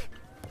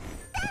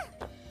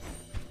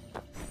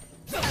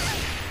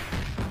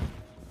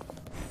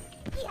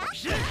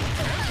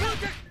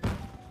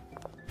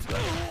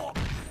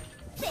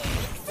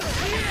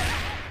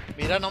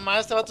 Mira nomás,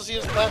 este vato sí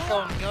está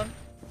cañón.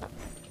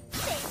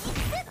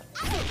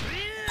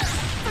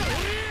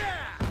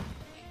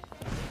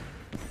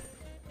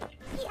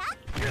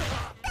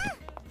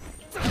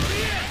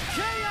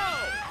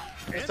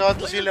 Este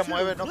vato sí le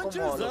mueve, no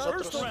como los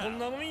otros. こん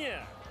なもん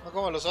や No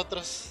como los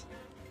otros.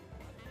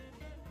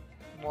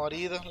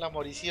 Morido, la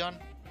morición.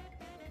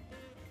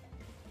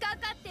 か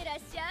かってらっ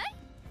しゃい。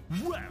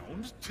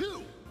 Round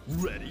two.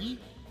 Ready?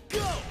 Go!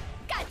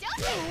 課長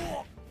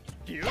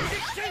遊撃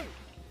剣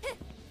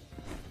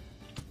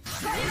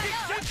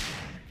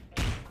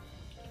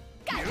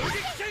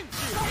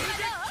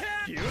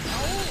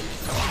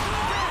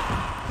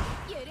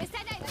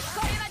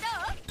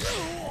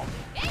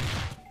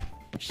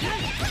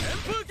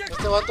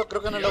Este vato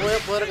creo que no le voy a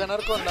poder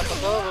ganar con la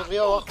patada de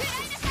arriba abajo.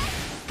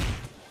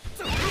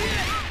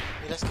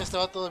 Mira, es que este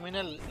vato domina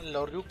el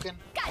Oryuken.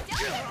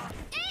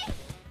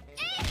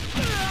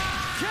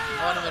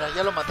 Bueno, mira,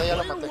 ya lo maté, ya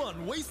lo maté.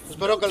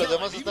 Espero que los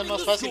demás estén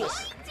más fáciles.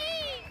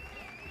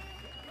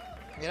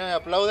 Mira, me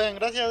aplauden.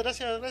 Gracias,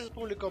 gracias, gracias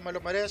público. Me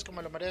lo merezco,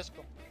 me lo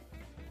merezco.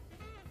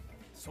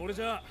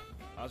 Hombre,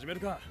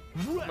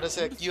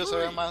 ese Kyo se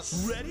ve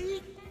más...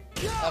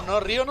 Ah, no,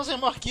 Ryo no se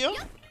llamaba Kyo.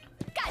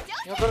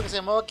 Yo creo que se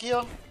llamaba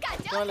Kyo.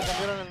 No, le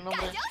cambiaron el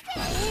nombre.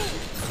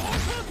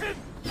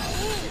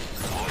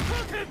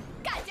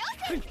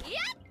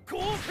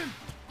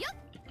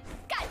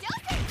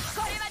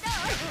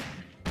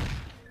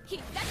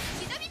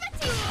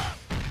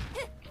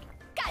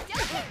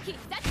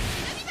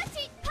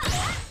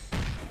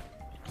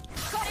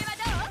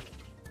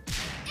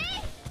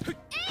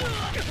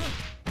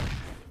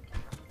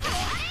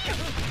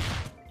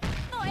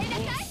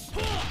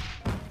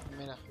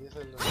 Mira,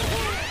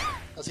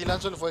 así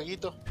lanzo el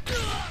fueguito.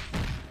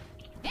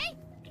 Bien,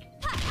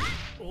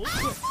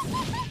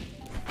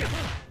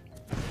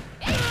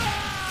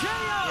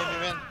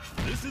 bien.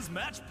 This is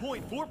match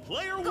point for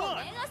player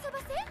one.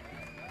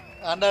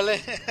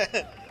 Ándale.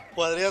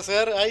 Podría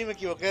ser. Ay, me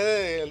equivoqué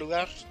de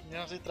lugar. Ya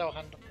no estoy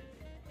trabajando.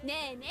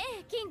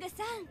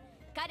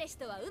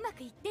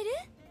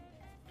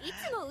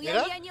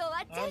 Mira,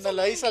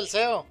 ándale ahí,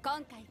 salseo.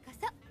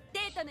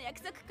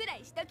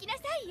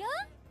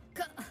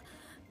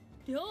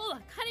 亮は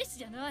彼氏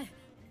じゃない。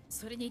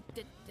それに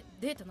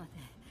デートなんて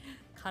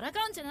から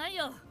かうんじゃない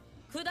よ。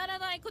くだら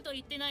ないこと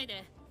言ってない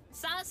で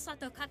さっさ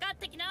とかかっ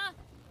てきな。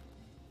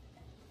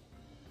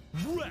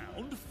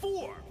 Round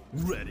 4.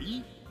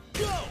 Ready?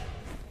 Go.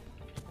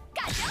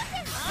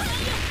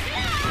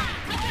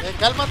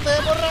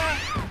 Cálmate, morra.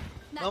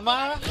 No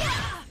más.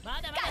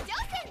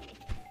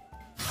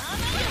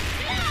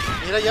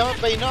 Mira, ya me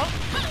peinó.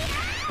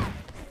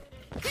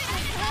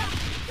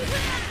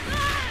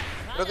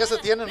 Creo que se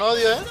tienen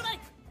odio,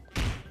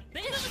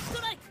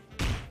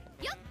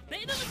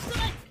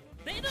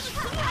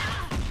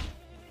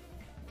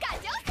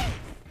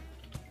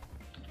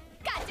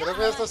 Creo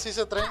que estos sí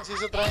se traen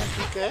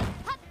pique,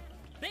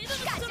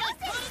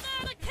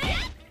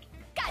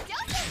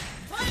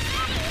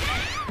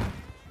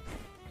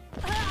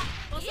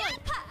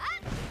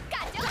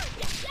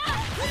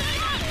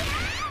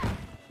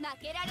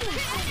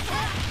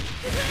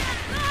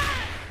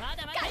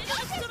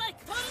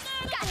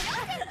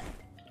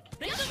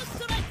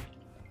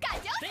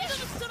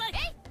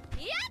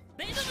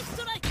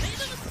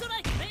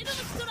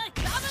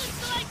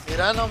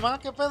 Mira nomás,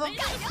 qué pedo.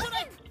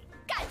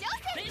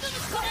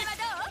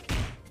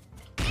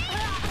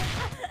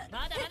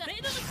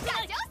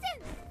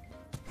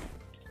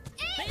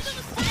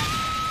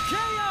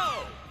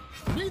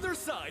 Neither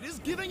side is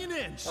giving an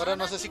inch. Ahora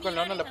no sé si con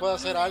Leona le puedo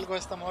hacer algo a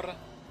esta morra.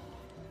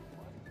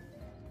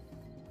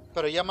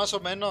 Pero ya más o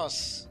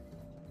menos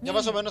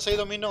ahí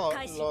domino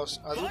los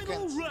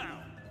Hadouken.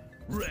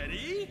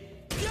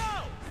 Ready?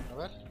 Go. A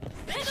ver.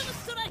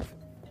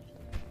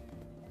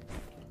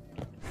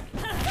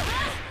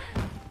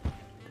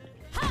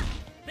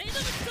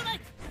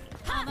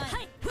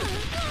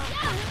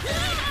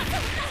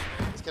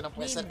 Es que no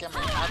puede ser que me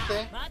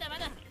mate.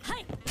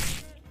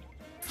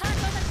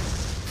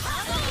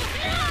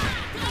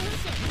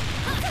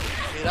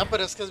 Mira,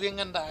 pero es que es bien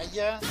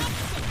gandalla.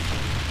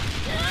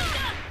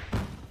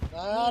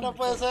 Ah, no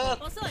puede ser.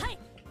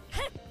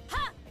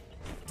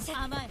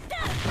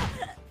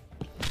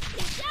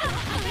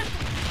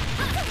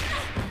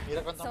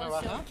 Mira cuánto me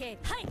baja.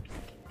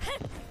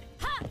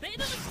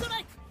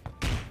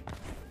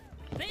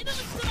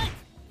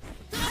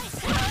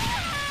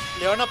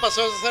 Leona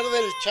pasó a ser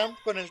del champ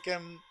con el que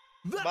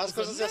más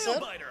cosas sé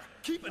hacer,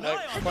 con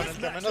el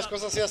que menos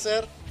cosas sé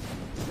hacer.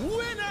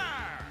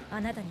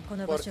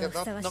 Porque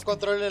no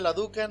controle la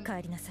Hadouken.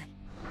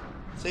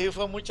 Sí,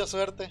 fue mucha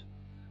suerte.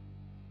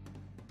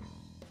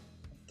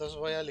 Entonces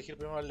voy a elegir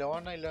primero a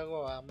Leona y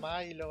luego a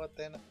Mai y luego a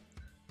Atena.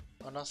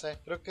 O no sé,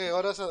 creo que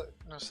ahora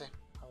no sé.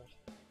 A ver.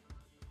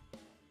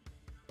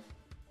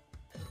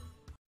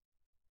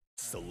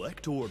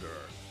 Select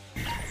order.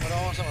 Ahora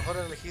vamos a mejor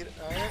elegir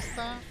a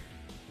esta.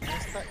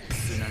 Esta y...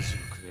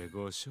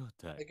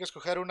 Hay que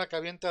escoger una que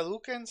aviente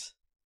Hadoukens.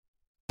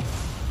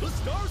 The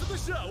stars of the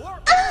show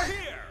are all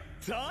here.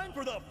 Time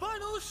for the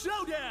final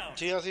showdown.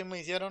 Sí, así me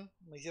hicieron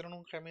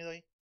un gemido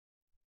ahí.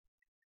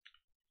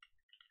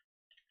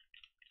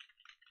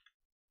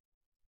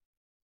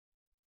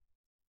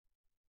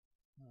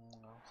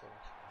 Vamos a ver.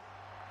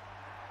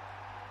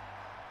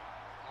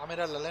 Ah,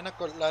 mira,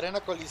 la arena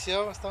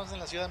Coliseo, estamos en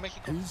la Ciudad de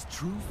México. His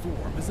true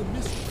form is a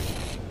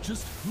mystery.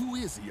 Just who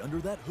is he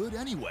under that hood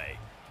anyway?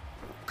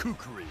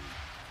 Kukri.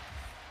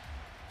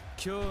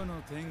 今日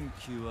の天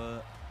気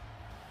は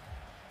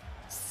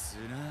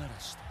砂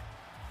嵐だ。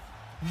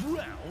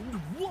 Round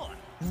 1.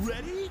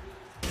 Ready?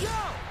 Go.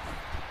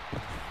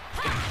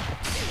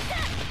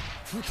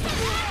 アップ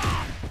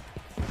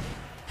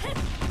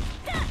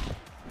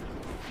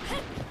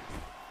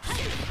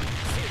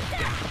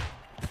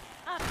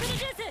ル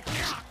ジュース。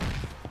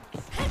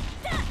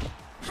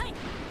はい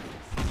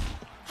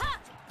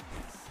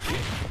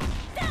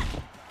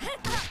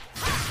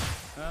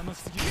甘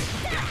すぎる。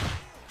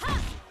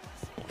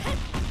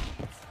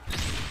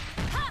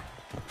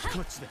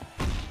こっちだ。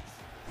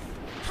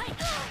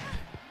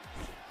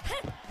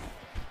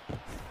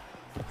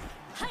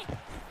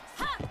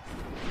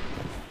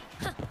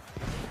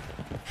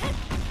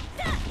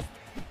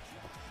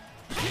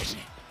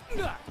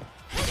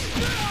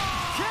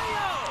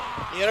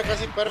Y era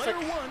casi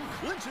perfecto.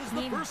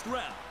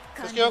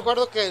 Es que yo me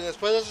acuerdo que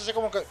después de eso así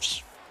como que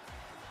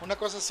una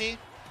cosa así.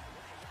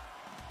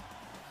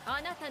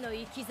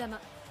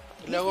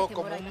 Y luego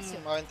como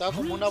aventaba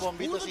como una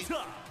bombita así.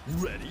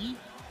 Ready?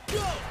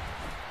 Go!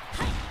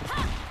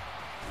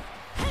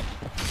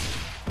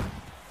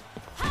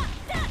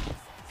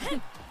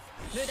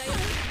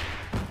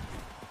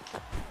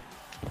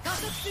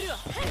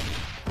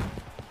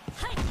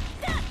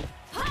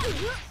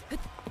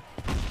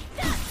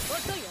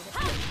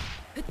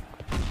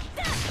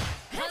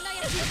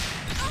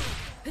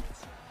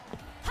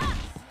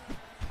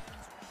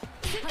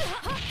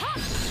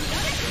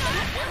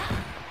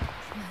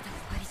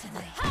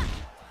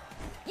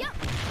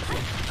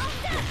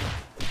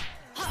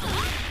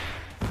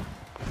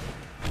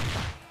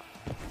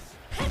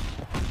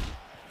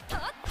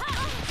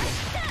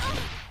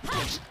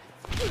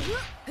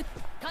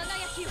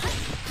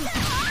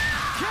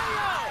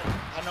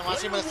 Ah, nomás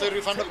sí me la estoy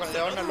rifando con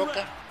Leona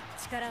Loca.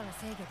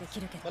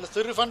 Me la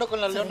estoy rifando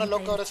con la Leona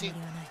Loca ahora sí.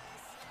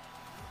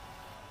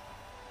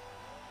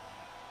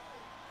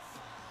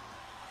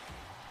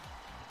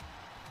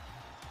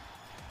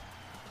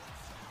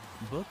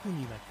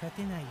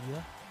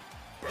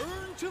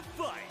 Burn to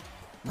fight.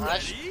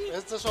 Ash,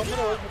 ¿este es hombre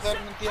o es mujer?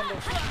 No entiendo.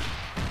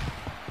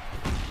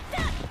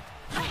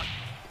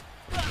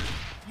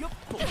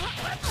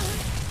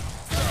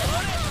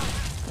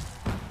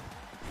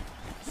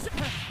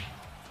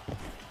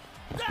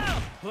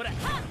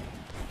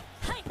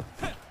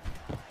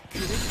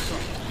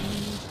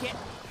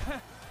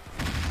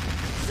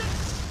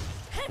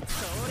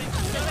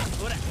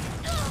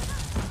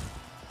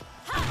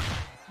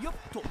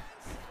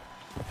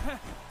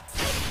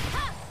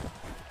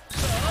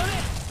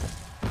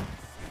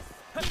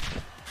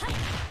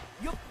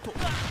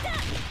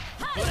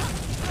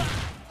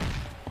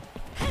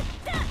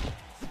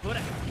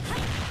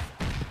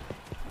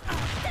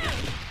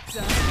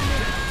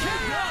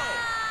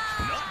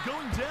 Not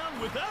going down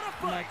without a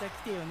fight. また来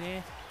てよ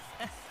ね。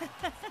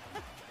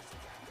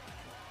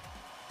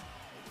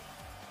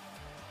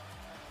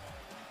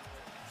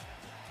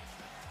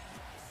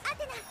ア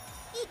テナ、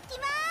行き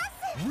まー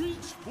す。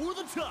 Reach for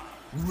the top.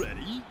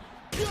 Ready?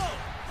 Go! い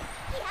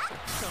や、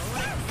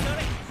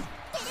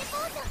テレポー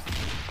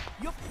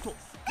ト。よっと。こ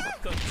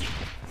っち。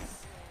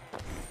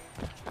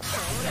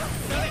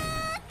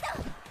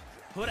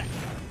ほら。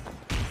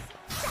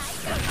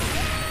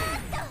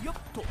よっ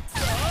と。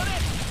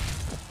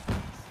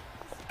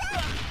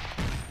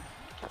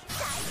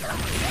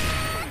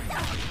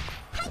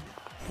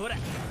ほら。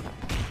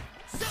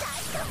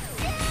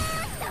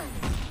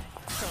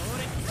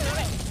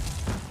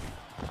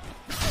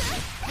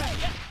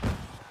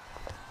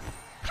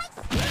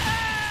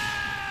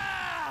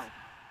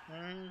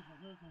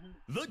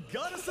The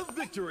goddess of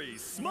victory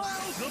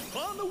smiles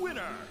upon the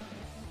winner.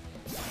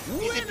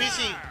 Easy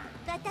peasy.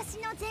 私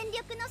の全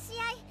力の試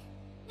合、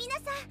皆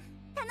さん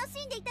楽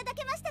しんでいただ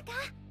けましたか？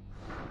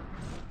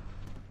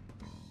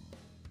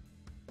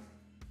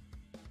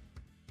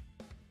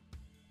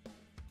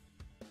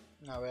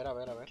 A ver, a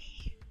ver, a ver.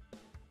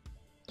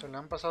 ¿Se le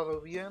han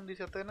pasado bien?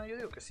 Dice Atena. Yo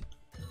digo que sí.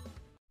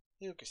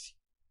 Digo que sí.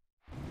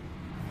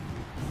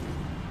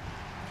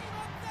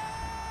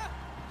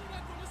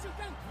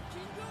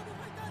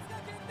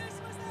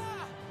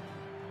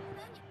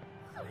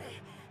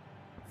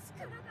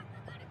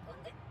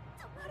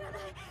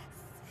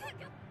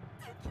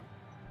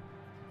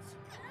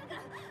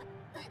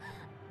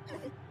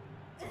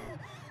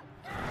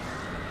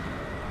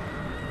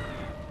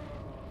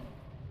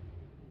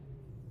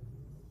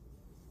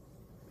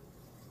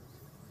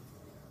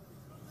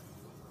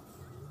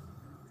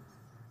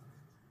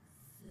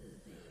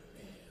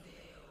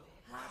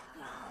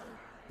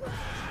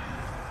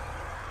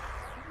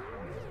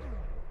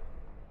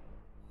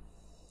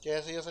 ¿Qué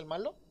ese ya es el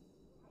malo?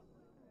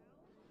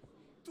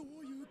 どう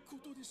いうこ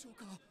とでしょう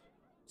か。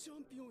チャ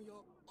ンピオンや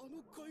あ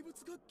の怪物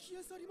が消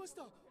え去りまし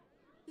た。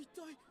一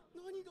体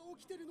何が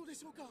起きてるので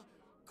しょうか。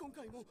今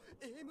回も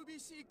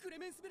AMBC クレ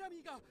メンス・ベラミ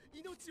ーが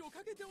命を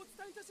懸けてお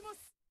伝えいたしま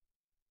す。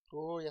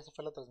 Uy, ya se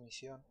fue la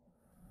transmisión.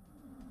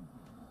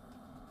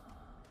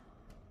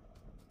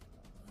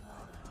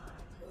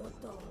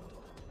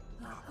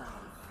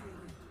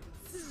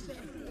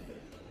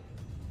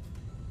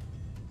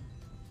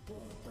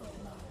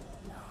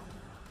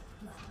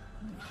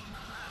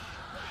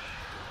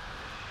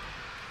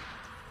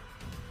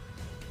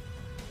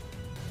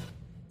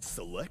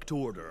 Select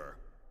order.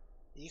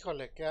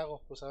 Híjole, ¿qué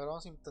hago? Pues a ver,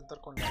 vamos a intentar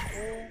con la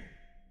U,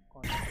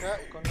 con la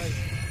K y con la I.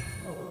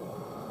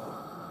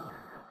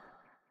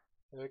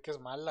 Se ve que es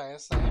mala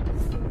esa, ¿eh?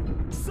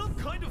 Some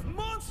kind of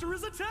monster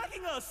is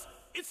attacking us!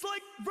 It's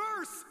like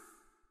verse!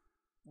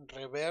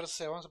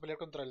 Reverse, vamos a pelear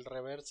contra el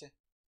reverse.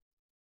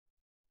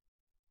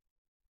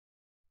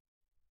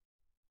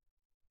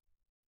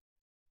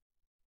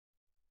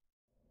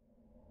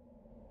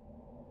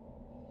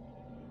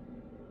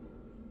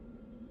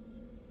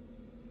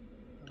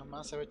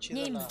 Nomás se ve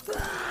chida la...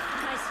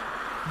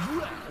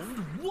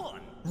 Round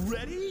 1.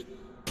 Ready?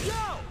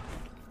 Go!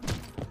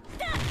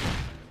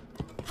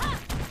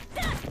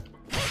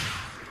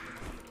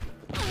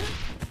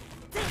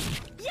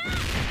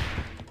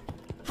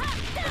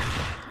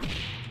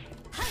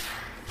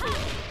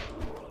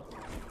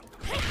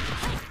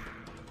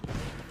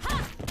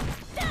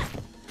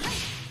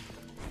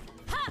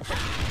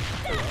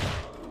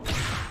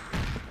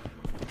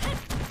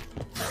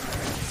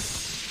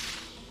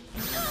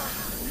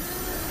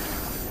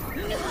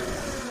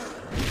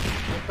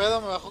 ¿Qué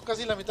pedo? Me bajó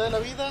casi la mitad de la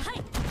vida.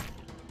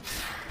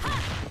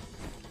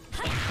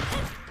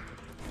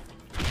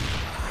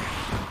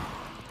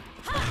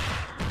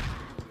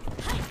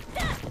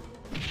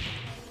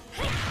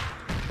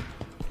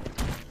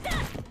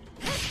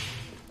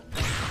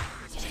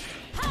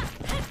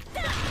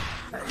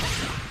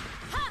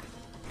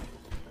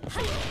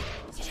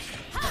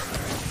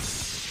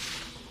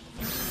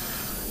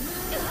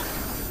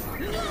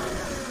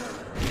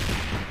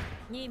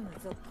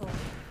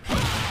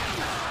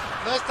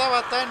 No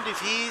estaba tan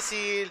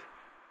difícil.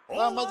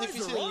 Nada más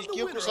difícil el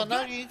Kyo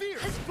Kusanagi.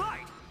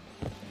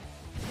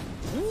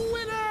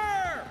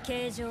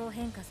 形状を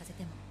変化させ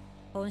ても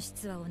本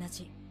質は同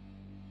じ。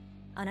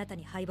あなた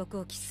に敗北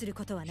を喫する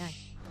ことはない。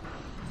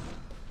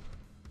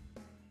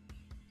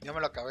 ¿Ya me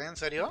lo acabé? ¿En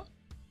serio?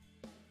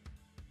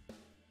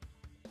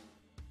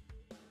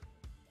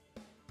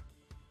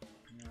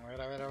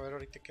 A ver,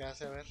 ahorita qué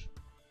hace, a ver.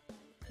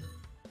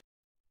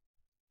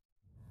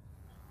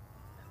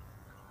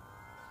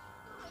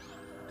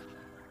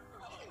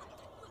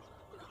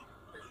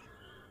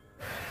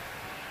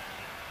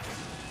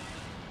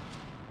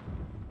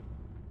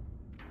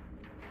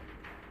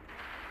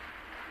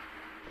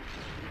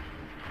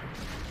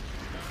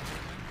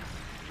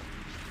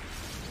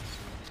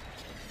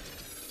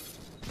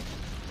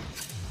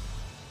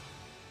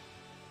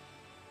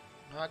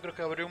 Ah, creo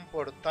que abrió un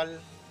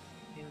portal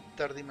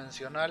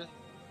interdimensional.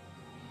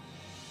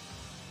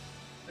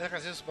 Esa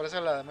canción se parece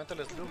a la de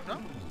Metal Slug, ¿no?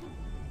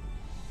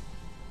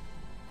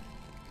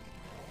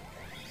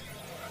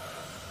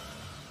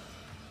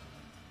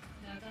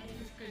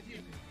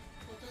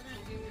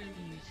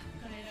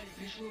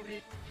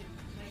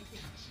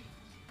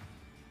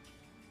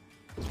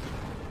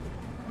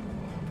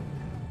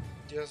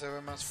 Ya se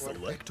ve más fuerte.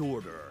 Select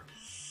order.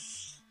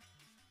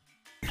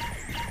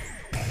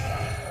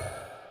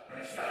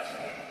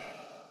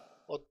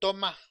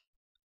 Otoma.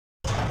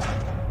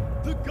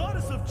 The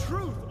goddess of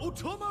truth,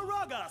 Otoma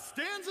Raga,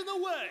 stands in the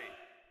way.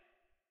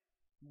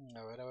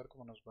 A ver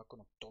cómo nos va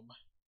con Otoma.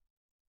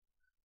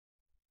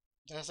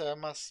 Esa se ve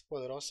más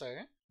poderosa,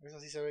 ¿eh? Esa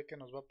sí se ve que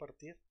nos va a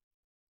partir.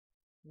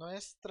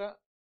 Nuestra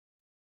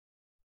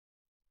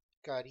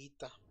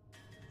carita.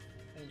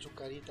 En su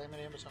carita. Ahí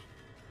mira, ya empezó.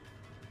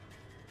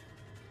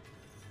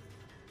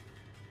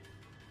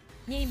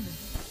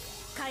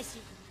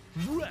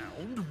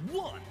 Round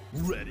 1.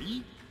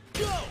 Ready?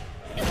 Go!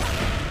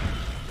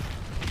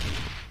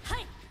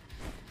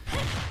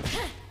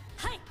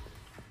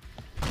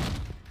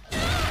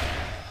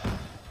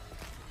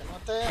 Te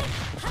maté.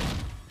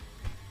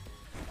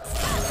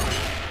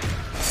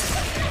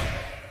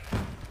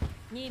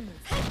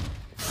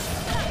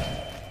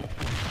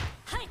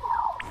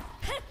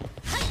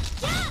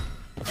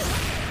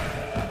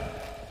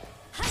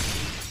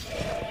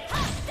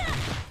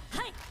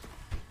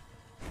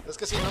 Es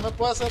que si no me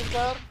puedo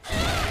acercar,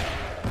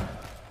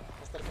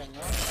 va a estar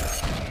cañón.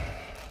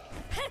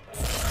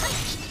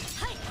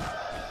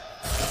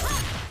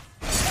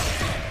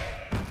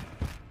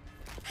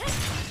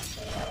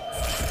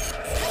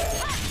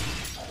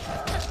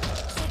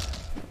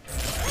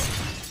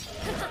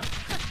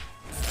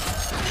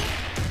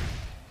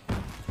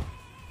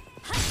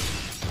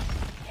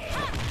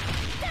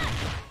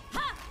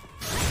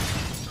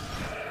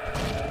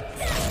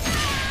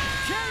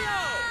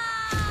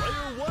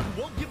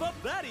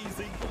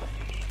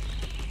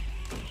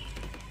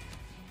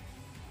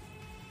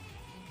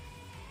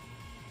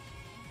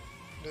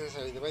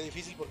 Se ve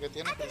difícil porque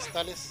tiene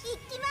cristales.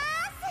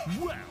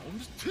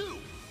 Round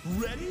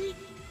 2. Ready?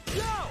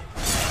 Go!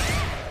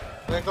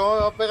 ¿Ven cómo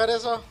me va a pegar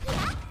eso?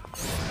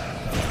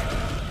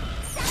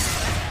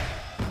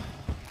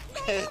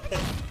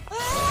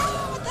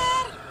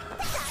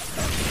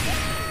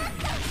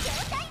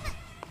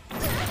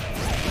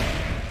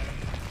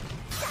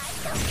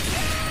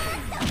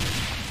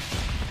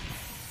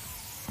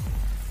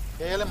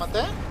 ¿Ya le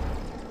maté?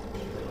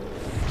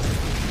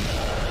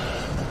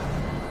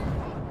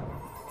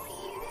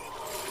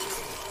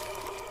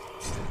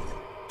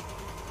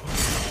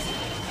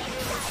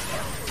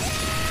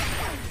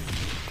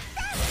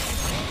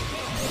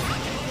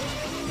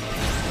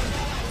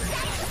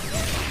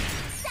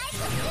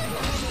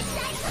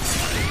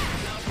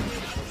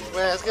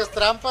 Pues es que es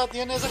trampa,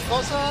 tiene esa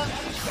cosa.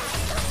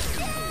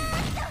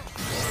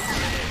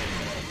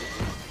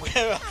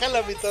 Me baja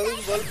la mitad de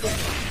un golpe.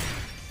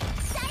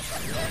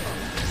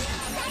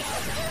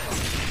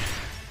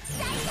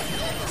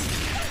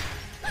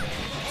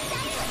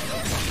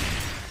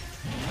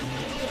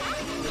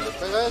 ¿Le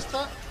pega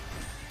esta?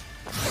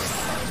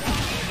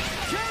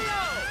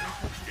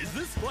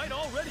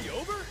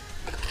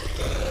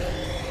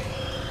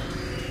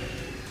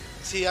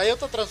 Si hay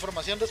otra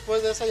transformación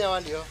después de esa, ya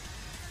valió.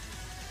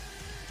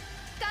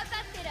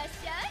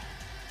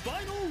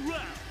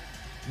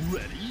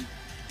 Ready,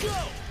 go!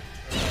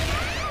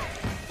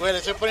 Güey, le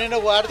estoy poniendo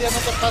guardia, no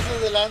te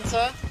pases de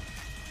lanza.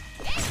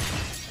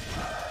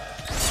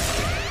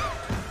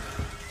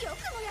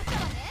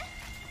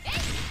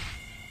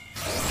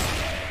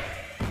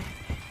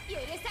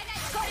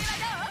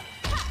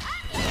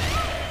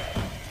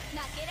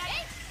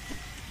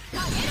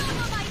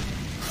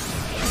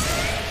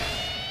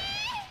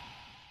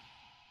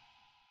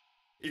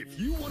 If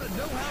you want to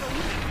know how to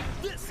win,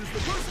 this is the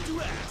person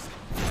to ask.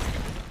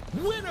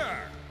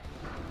 Winner!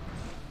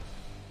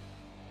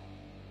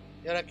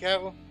 ¿Y ahora qué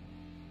hago?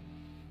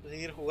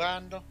 Seguir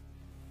jugando.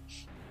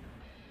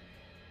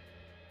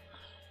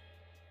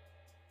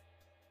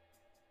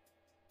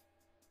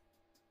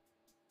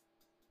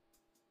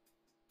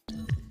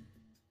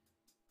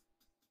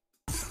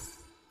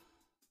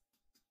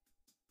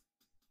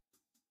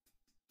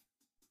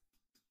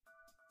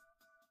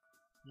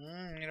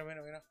 Mira,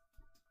 mira, mira.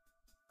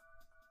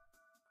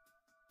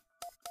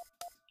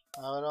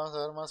 A ver, vamos a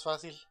ver más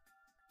fácil.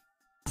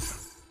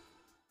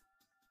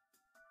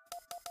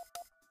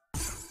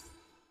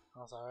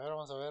 Vamos a ver,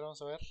 vamos a ver,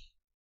 vamos a ver.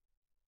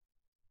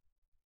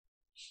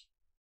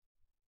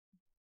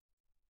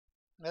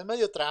 Es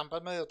medio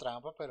trampa,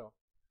 pero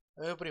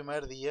es mi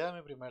primer día,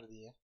 mi primer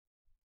día.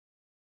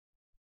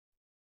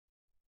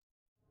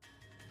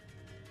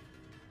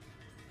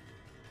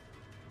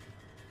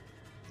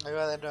 Ahí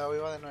va de nuevo, ahí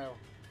va de nuevo.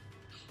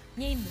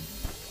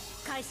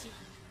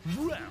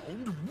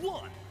 Round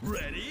 1.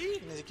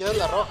 Ready? Ni siquiera es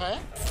la roja,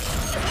 ¿eh?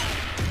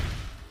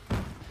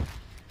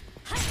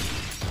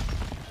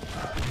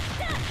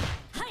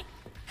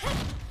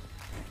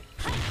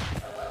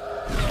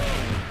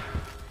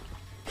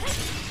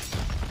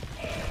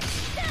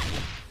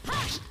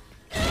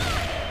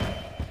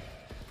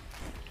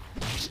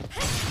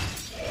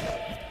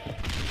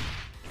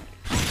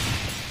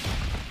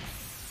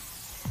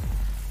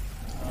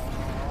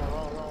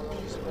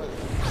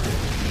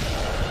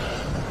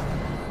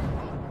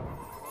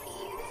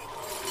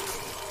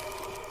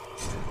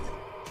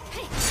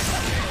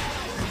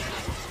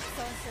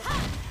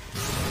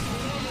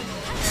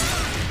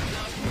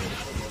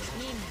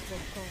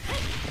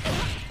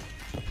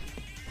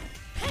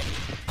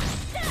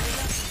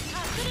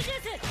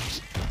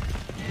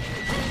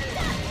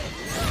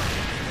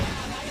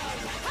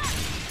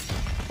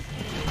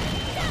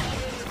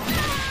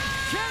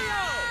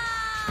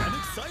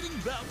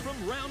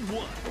 Round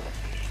 1.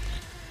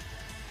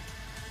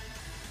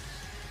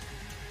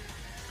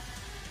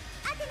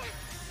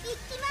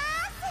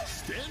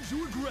 Stand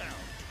your ground.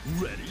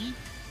 Ready,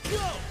 go!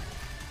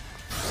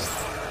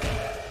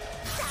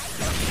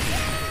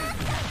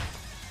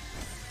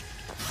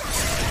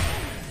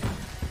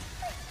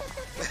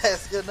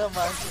 Es que no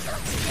manches.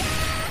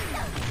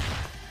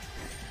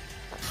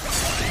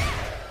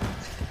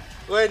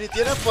 Güey, ni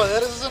tiene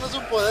poderes, eso no es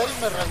un poder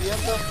y me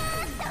reviento.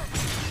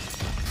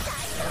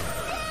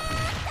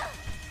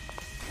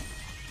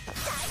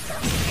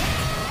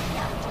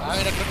 Ah,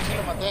 mira, creo que sí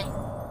lo maté.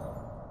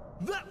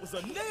 That was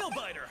a nail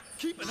biter.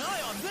 Keep an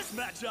eye on this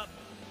matchup.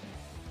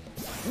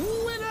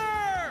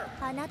 Winner!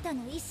 あなた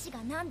の意志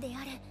が何で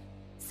あれ、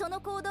そ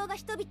の行動が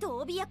人々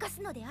を脅か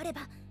すのであれ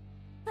ば、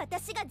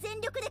私が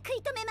全力で食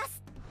い止めま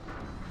す。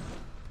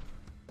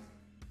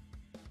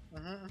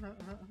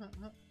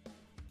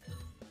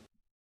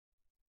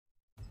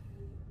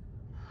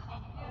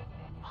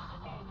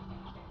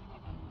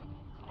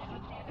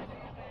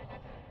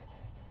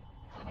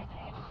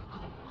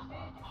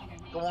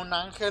Como un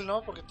ángel,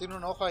 ¿no? Porque tiene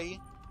un ojo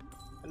ahí.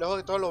 El ojo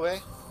que todo lo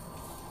ve.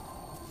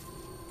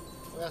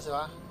 Ya se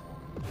va.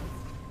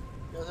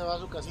 Ya se va a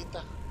su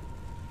casita.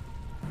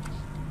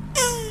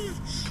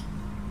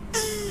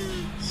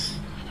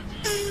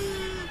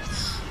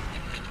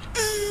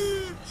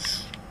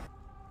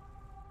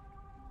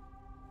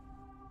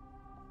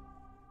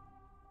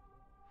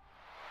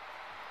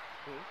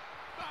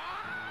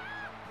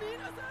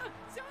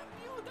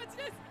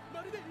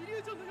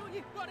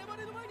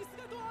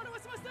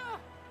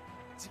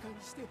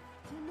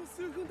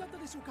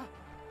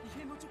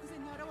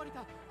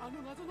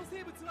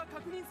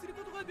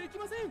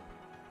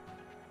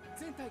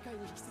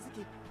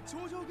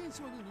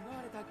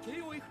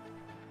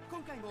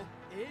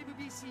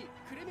 AMBC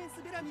クレメン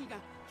ス・ベラミーが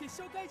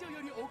決勝会場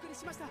よりお送り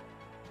しました。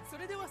そ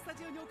れではスタ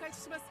ジオにお返し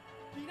します。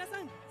皆さ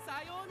ん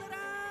さようなら。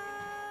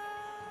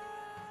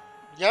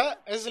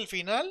¿Ya? ¿Es el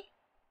final?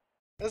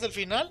 ¿Es el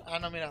final? Ah,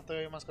 no, mira,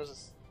 todavía hay más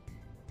cosas.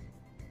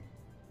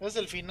 ¿Es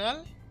el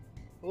final?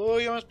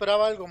 Uy, yo me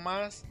esperaba algo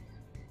más.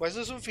 Pues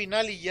eso es un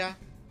final y ya.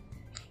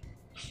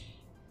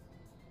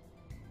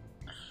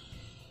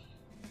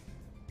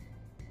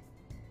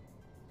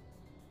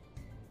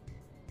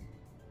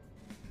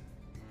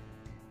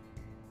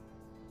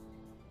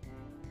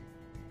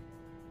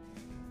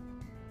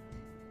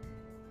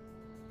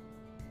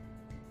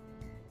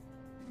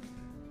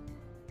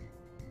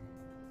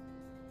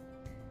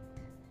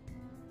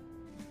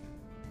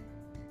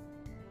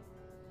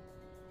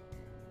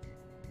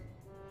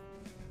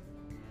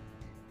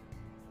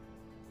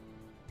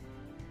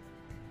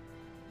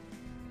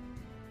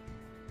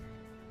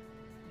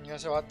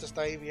 Ese vato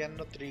está ahí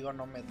viendo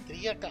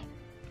trigonometría acá.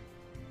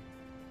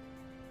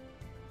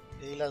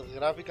 Y las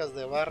gráficas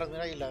de barras,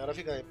 mira, y la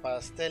gráfica de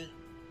pastel.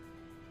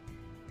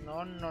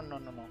 No.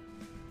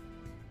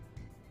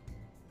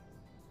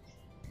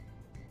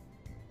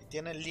 Y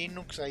tiene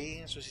Linux ahí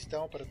en su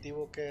sistema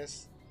operativo, que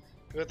es...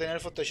 Creo que tenía el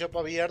Photoshop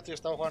abierto y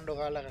estaba jugando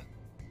Galaga.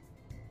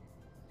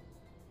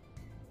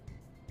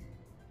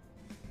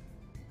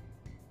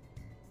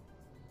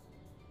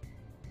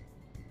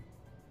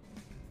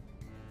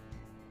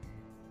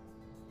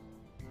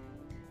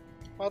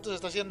 El vato se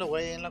está haciendo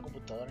güey en la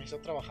computadora y está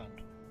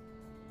trabajando.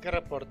 Hay que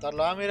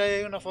reportarlo. Ah, mira, ahí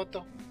hay una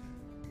foto.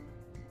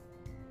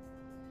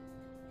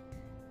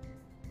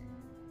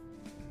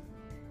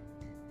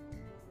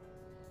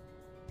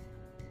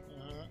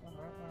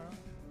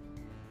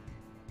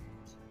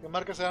 ¿Qué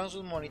marca serán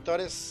sus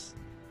monitores?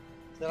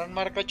 ¿Serán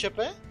marca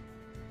HP?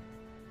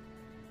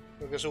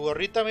 Porque su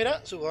gorrita,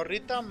 mira, su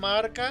gorrita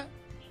marca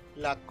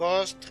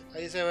Lacoste.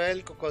 Ahí se ve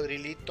el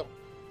cocodrilito.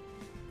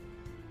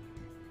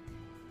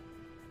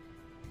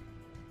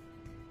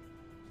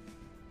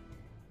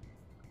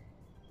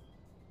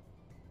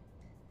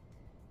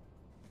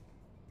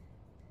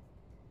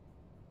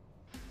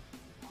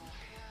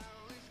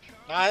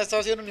 Ah, estaba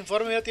haciendo un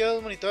informe, ya tiene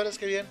 2 monitores,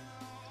 qué bien.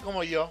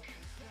 Como yo.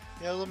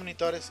 Tiene 2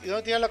 monitores. ¿Y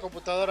dónde tiene la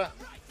computadora?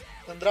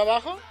 ¿Tendrá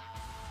abajo?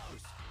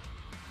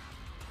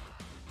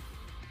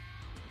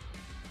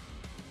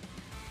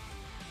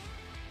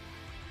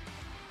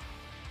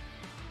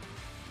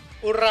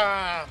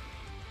 ¡Hurra! Ah,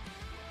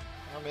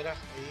 mira,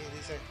 ahí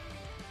dice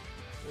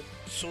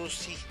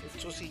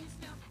Utsushi.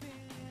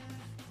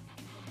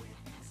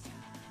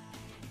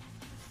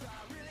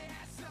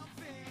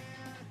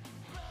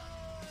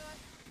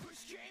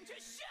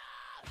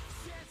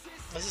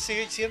 ¿Ese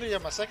sigue siendo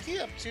Yamazaki?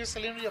 ¿Sigue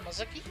saliendo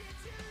Yamazaki?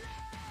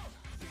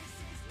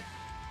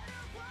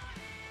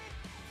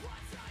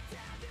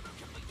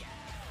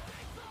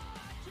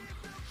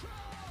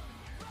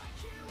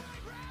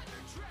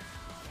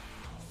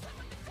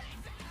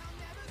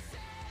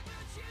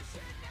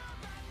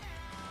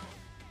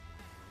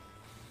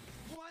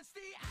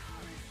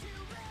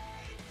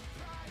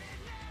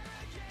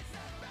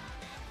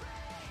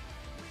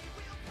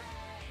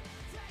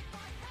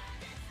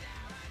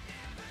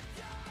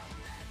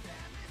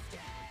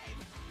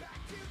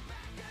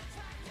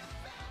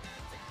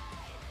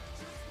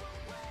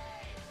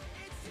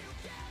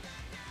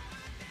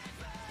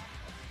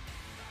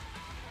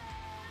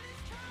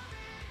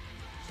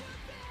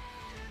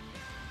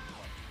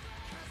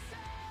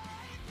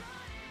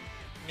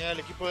 Mira el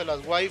equipo de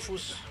las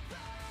waifus.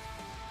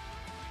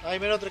 Ay,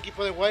 mira otro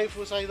equipo de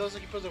waifus. Hay 2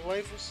 equipos de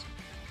waifus.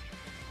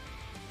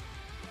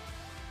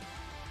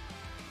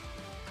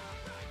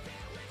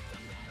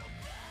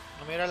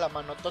 Mira las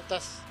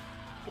manototas.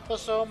 ¿Qué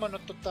pasó,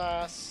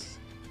 manototas?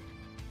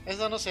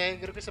 Esta no sé,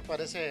 creo que se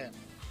parece.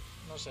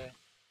 No sé.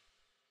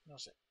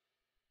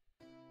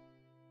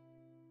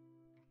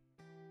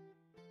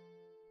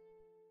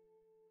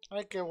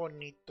 Ay, qué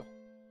bonito.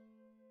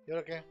 ¿Y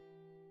ahora qué?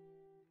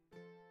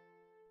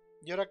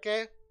 ¿Y ahora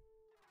qué?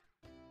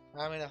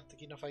 Ah, mira,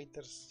 Tequino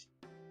Fighters.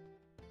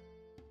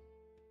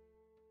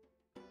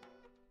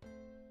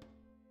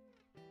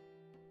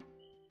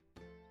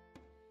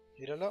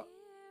 Míralo.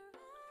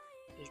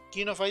 El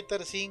Kino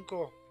Fighter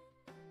 5.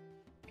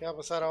 ¿Qué va a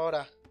pasar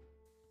ahora?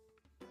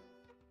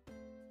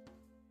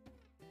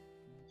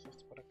 Vamos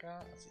esto por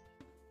acá, así.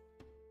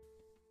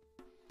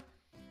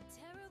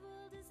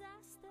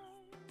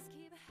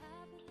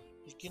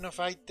 El Kino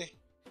Fighter.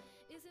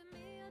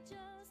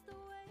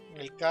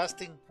 El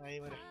casting,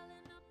 ahí mira.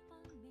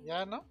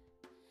 ¿Ya no?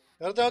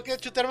 ¿Ahora tengo que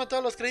chutarme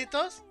todos los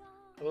créditos?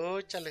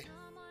 Chale.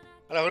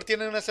 A lo mejor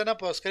tienen una escena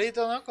post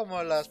crédito, ¿no?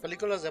 Como las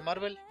películas de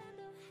Marvel.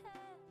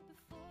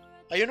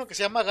 ¿Hay uno que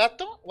se llama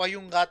Gato o hay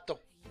un gato?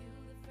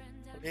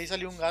 Porque ahí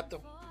salió un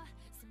gato.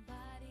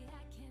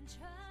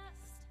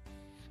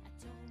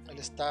 El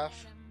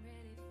staff.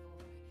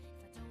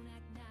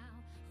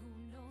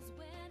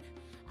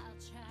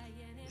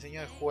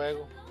 Diseño de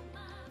juego.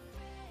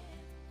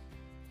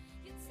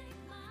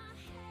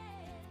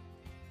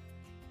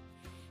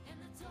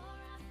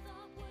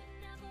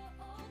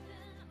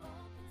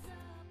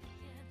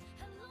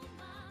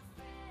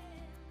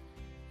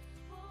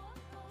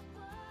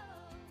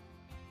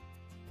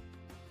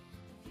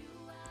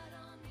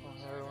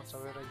 Vamos a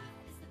ver allí.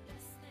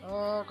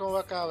 Ah, ¿cómo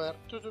va acá? A ver.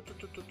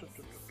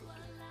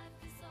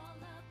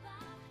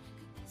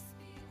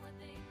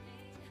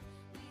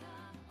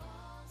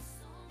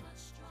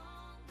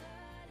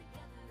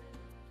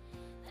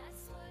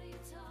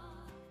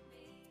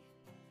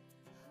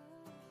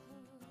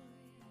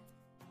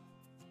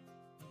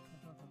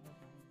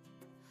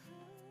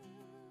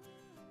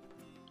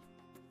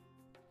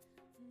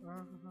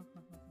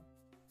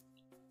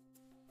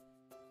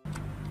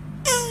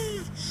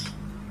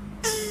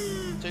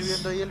 Estoy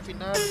viendo ahí el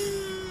final.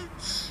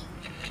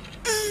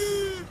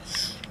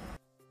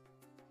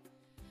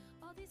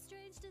 All these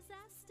strange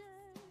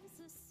disasters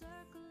are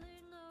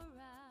circling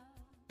around.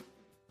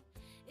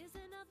 Is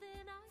there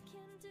nothing I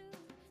can do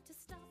to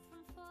stop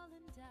from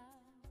falling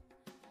down?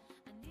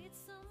 I need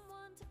someone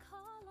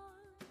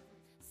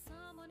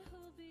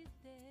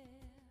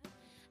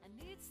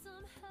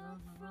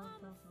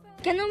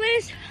 ¿Qué no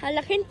ves a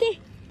la gente?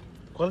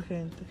 ¿Cuál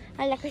gente?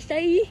 A la que está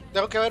ahí.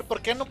 Tengo que ver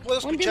por qué no puedo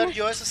escuchar ¿Dónde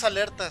yo esas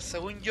alertas.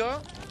 Según yo,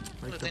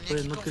 Ahí lo está, tenía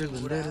pues, que no quieres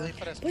configurar vender, ahí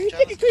para Pues es escuchar.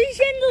 que te estoy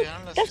diciendo, Ya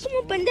no las estás como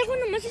escucho. pendejo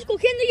nomás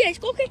escogiendo y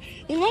escoge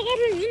y no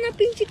agarras ni una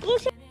pinche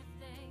cosa.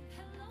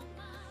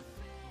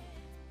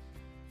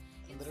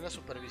 Tendré la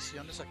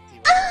supervisión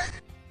desactivada.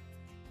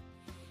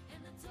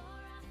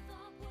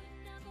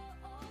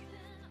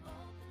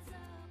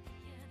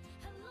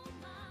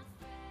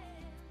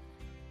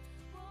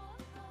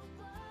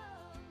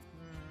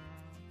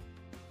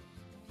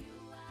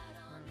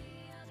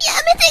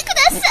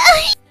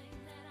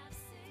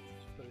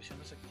 Supervisión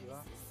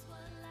desactivada.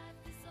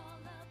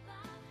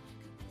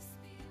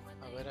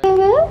 A ver, ahí.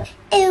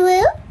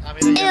 Ah,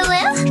 mira, ya lo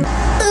escucho.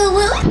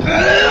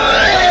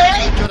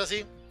 Ahora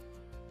sí.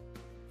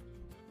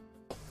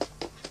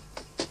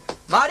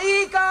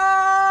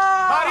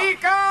 ¡Marica!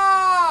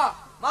 ¡Marica!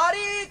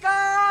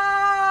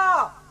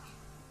 ¡Marica!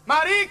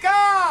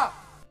 ¡Marica!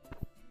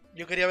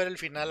 Yo quería ver el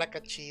final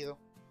acá chido.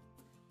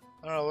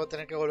 Ahora lo voy a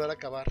tener que volver a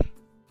acabar.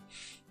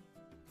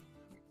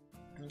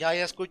 Ya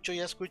escucho.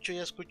 Es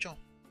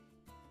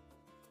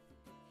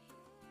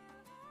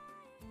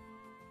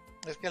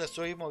que le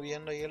estoy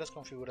moviendo ahí en las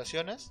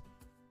configuraciones.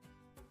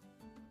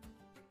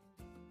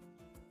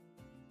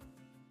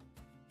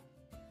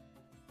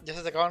 Ya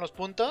se te acaban los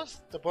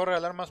puntos. Te puedo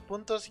regalar más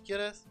puntos si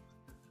quieres.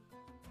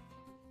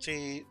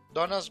 Si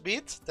donas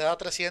bits, te da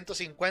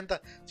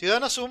 350. Si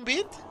donas un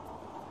bit,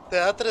 te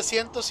da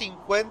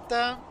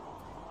 350.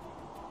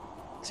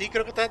 Sí,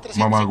 creo que te da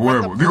 350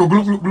 Mamagüevo. Digo,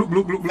 glu, glu, glu,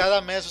 glu, glu.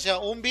 cada mes. O sea,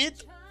 un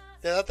bit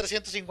te da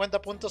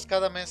 350 puntos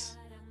cada mes.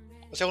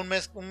 O sea, un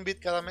bit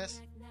cada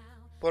mes.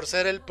 Por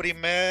ser la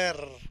primer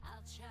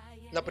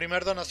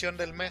donación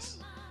del mes.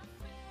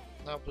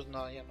 No, pues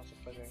no, ya no se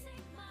puede.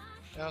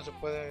 Ya no se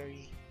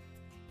puede.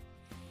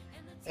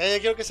 Ya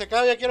quiero que se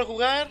acabe, ya quiero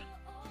jugar.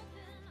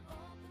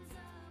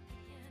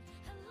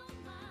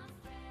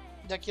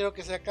 Ya quiero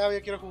que se acabe,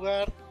 ya quiero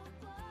jugar.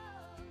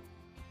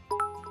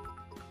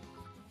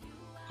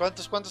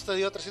 ¿Cuántos te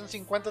dio?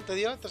 ¿350 te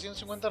dio?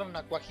 ¿350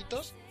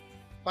 renacuajitos?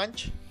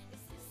 ¿Punch?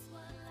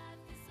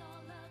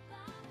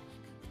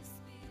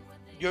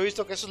 Yo he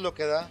visto que eso es lo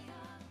que da.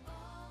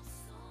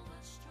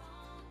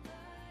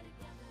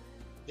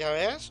 ¿Ya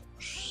ves?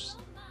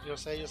 Yo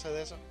sé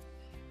de eso.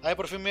 Ay,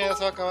 por fin ya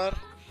se va a acabar.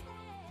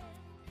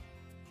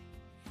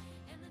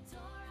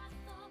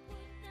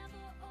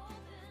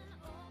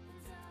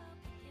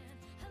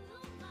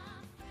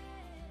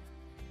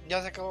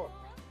 Ya se acabó.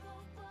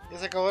 Ya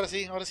se acabó, ahora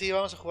sí,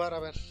 vamos a jugar, a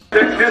ver.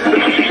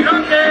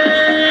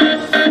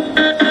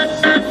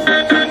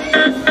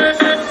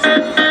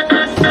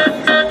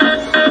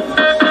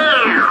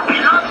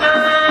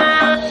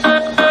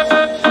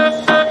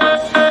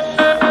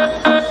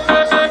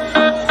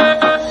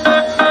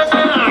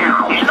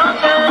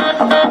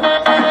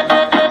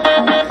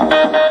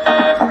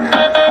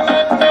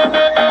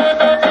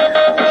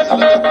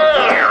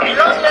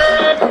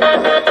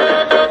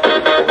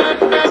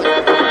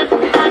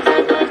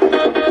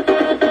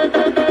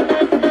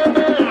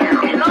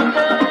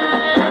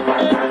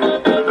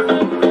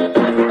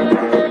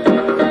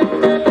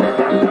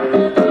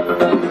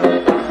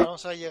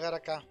 Vamos a llegar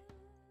acá.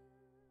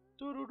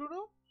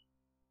 Turururu.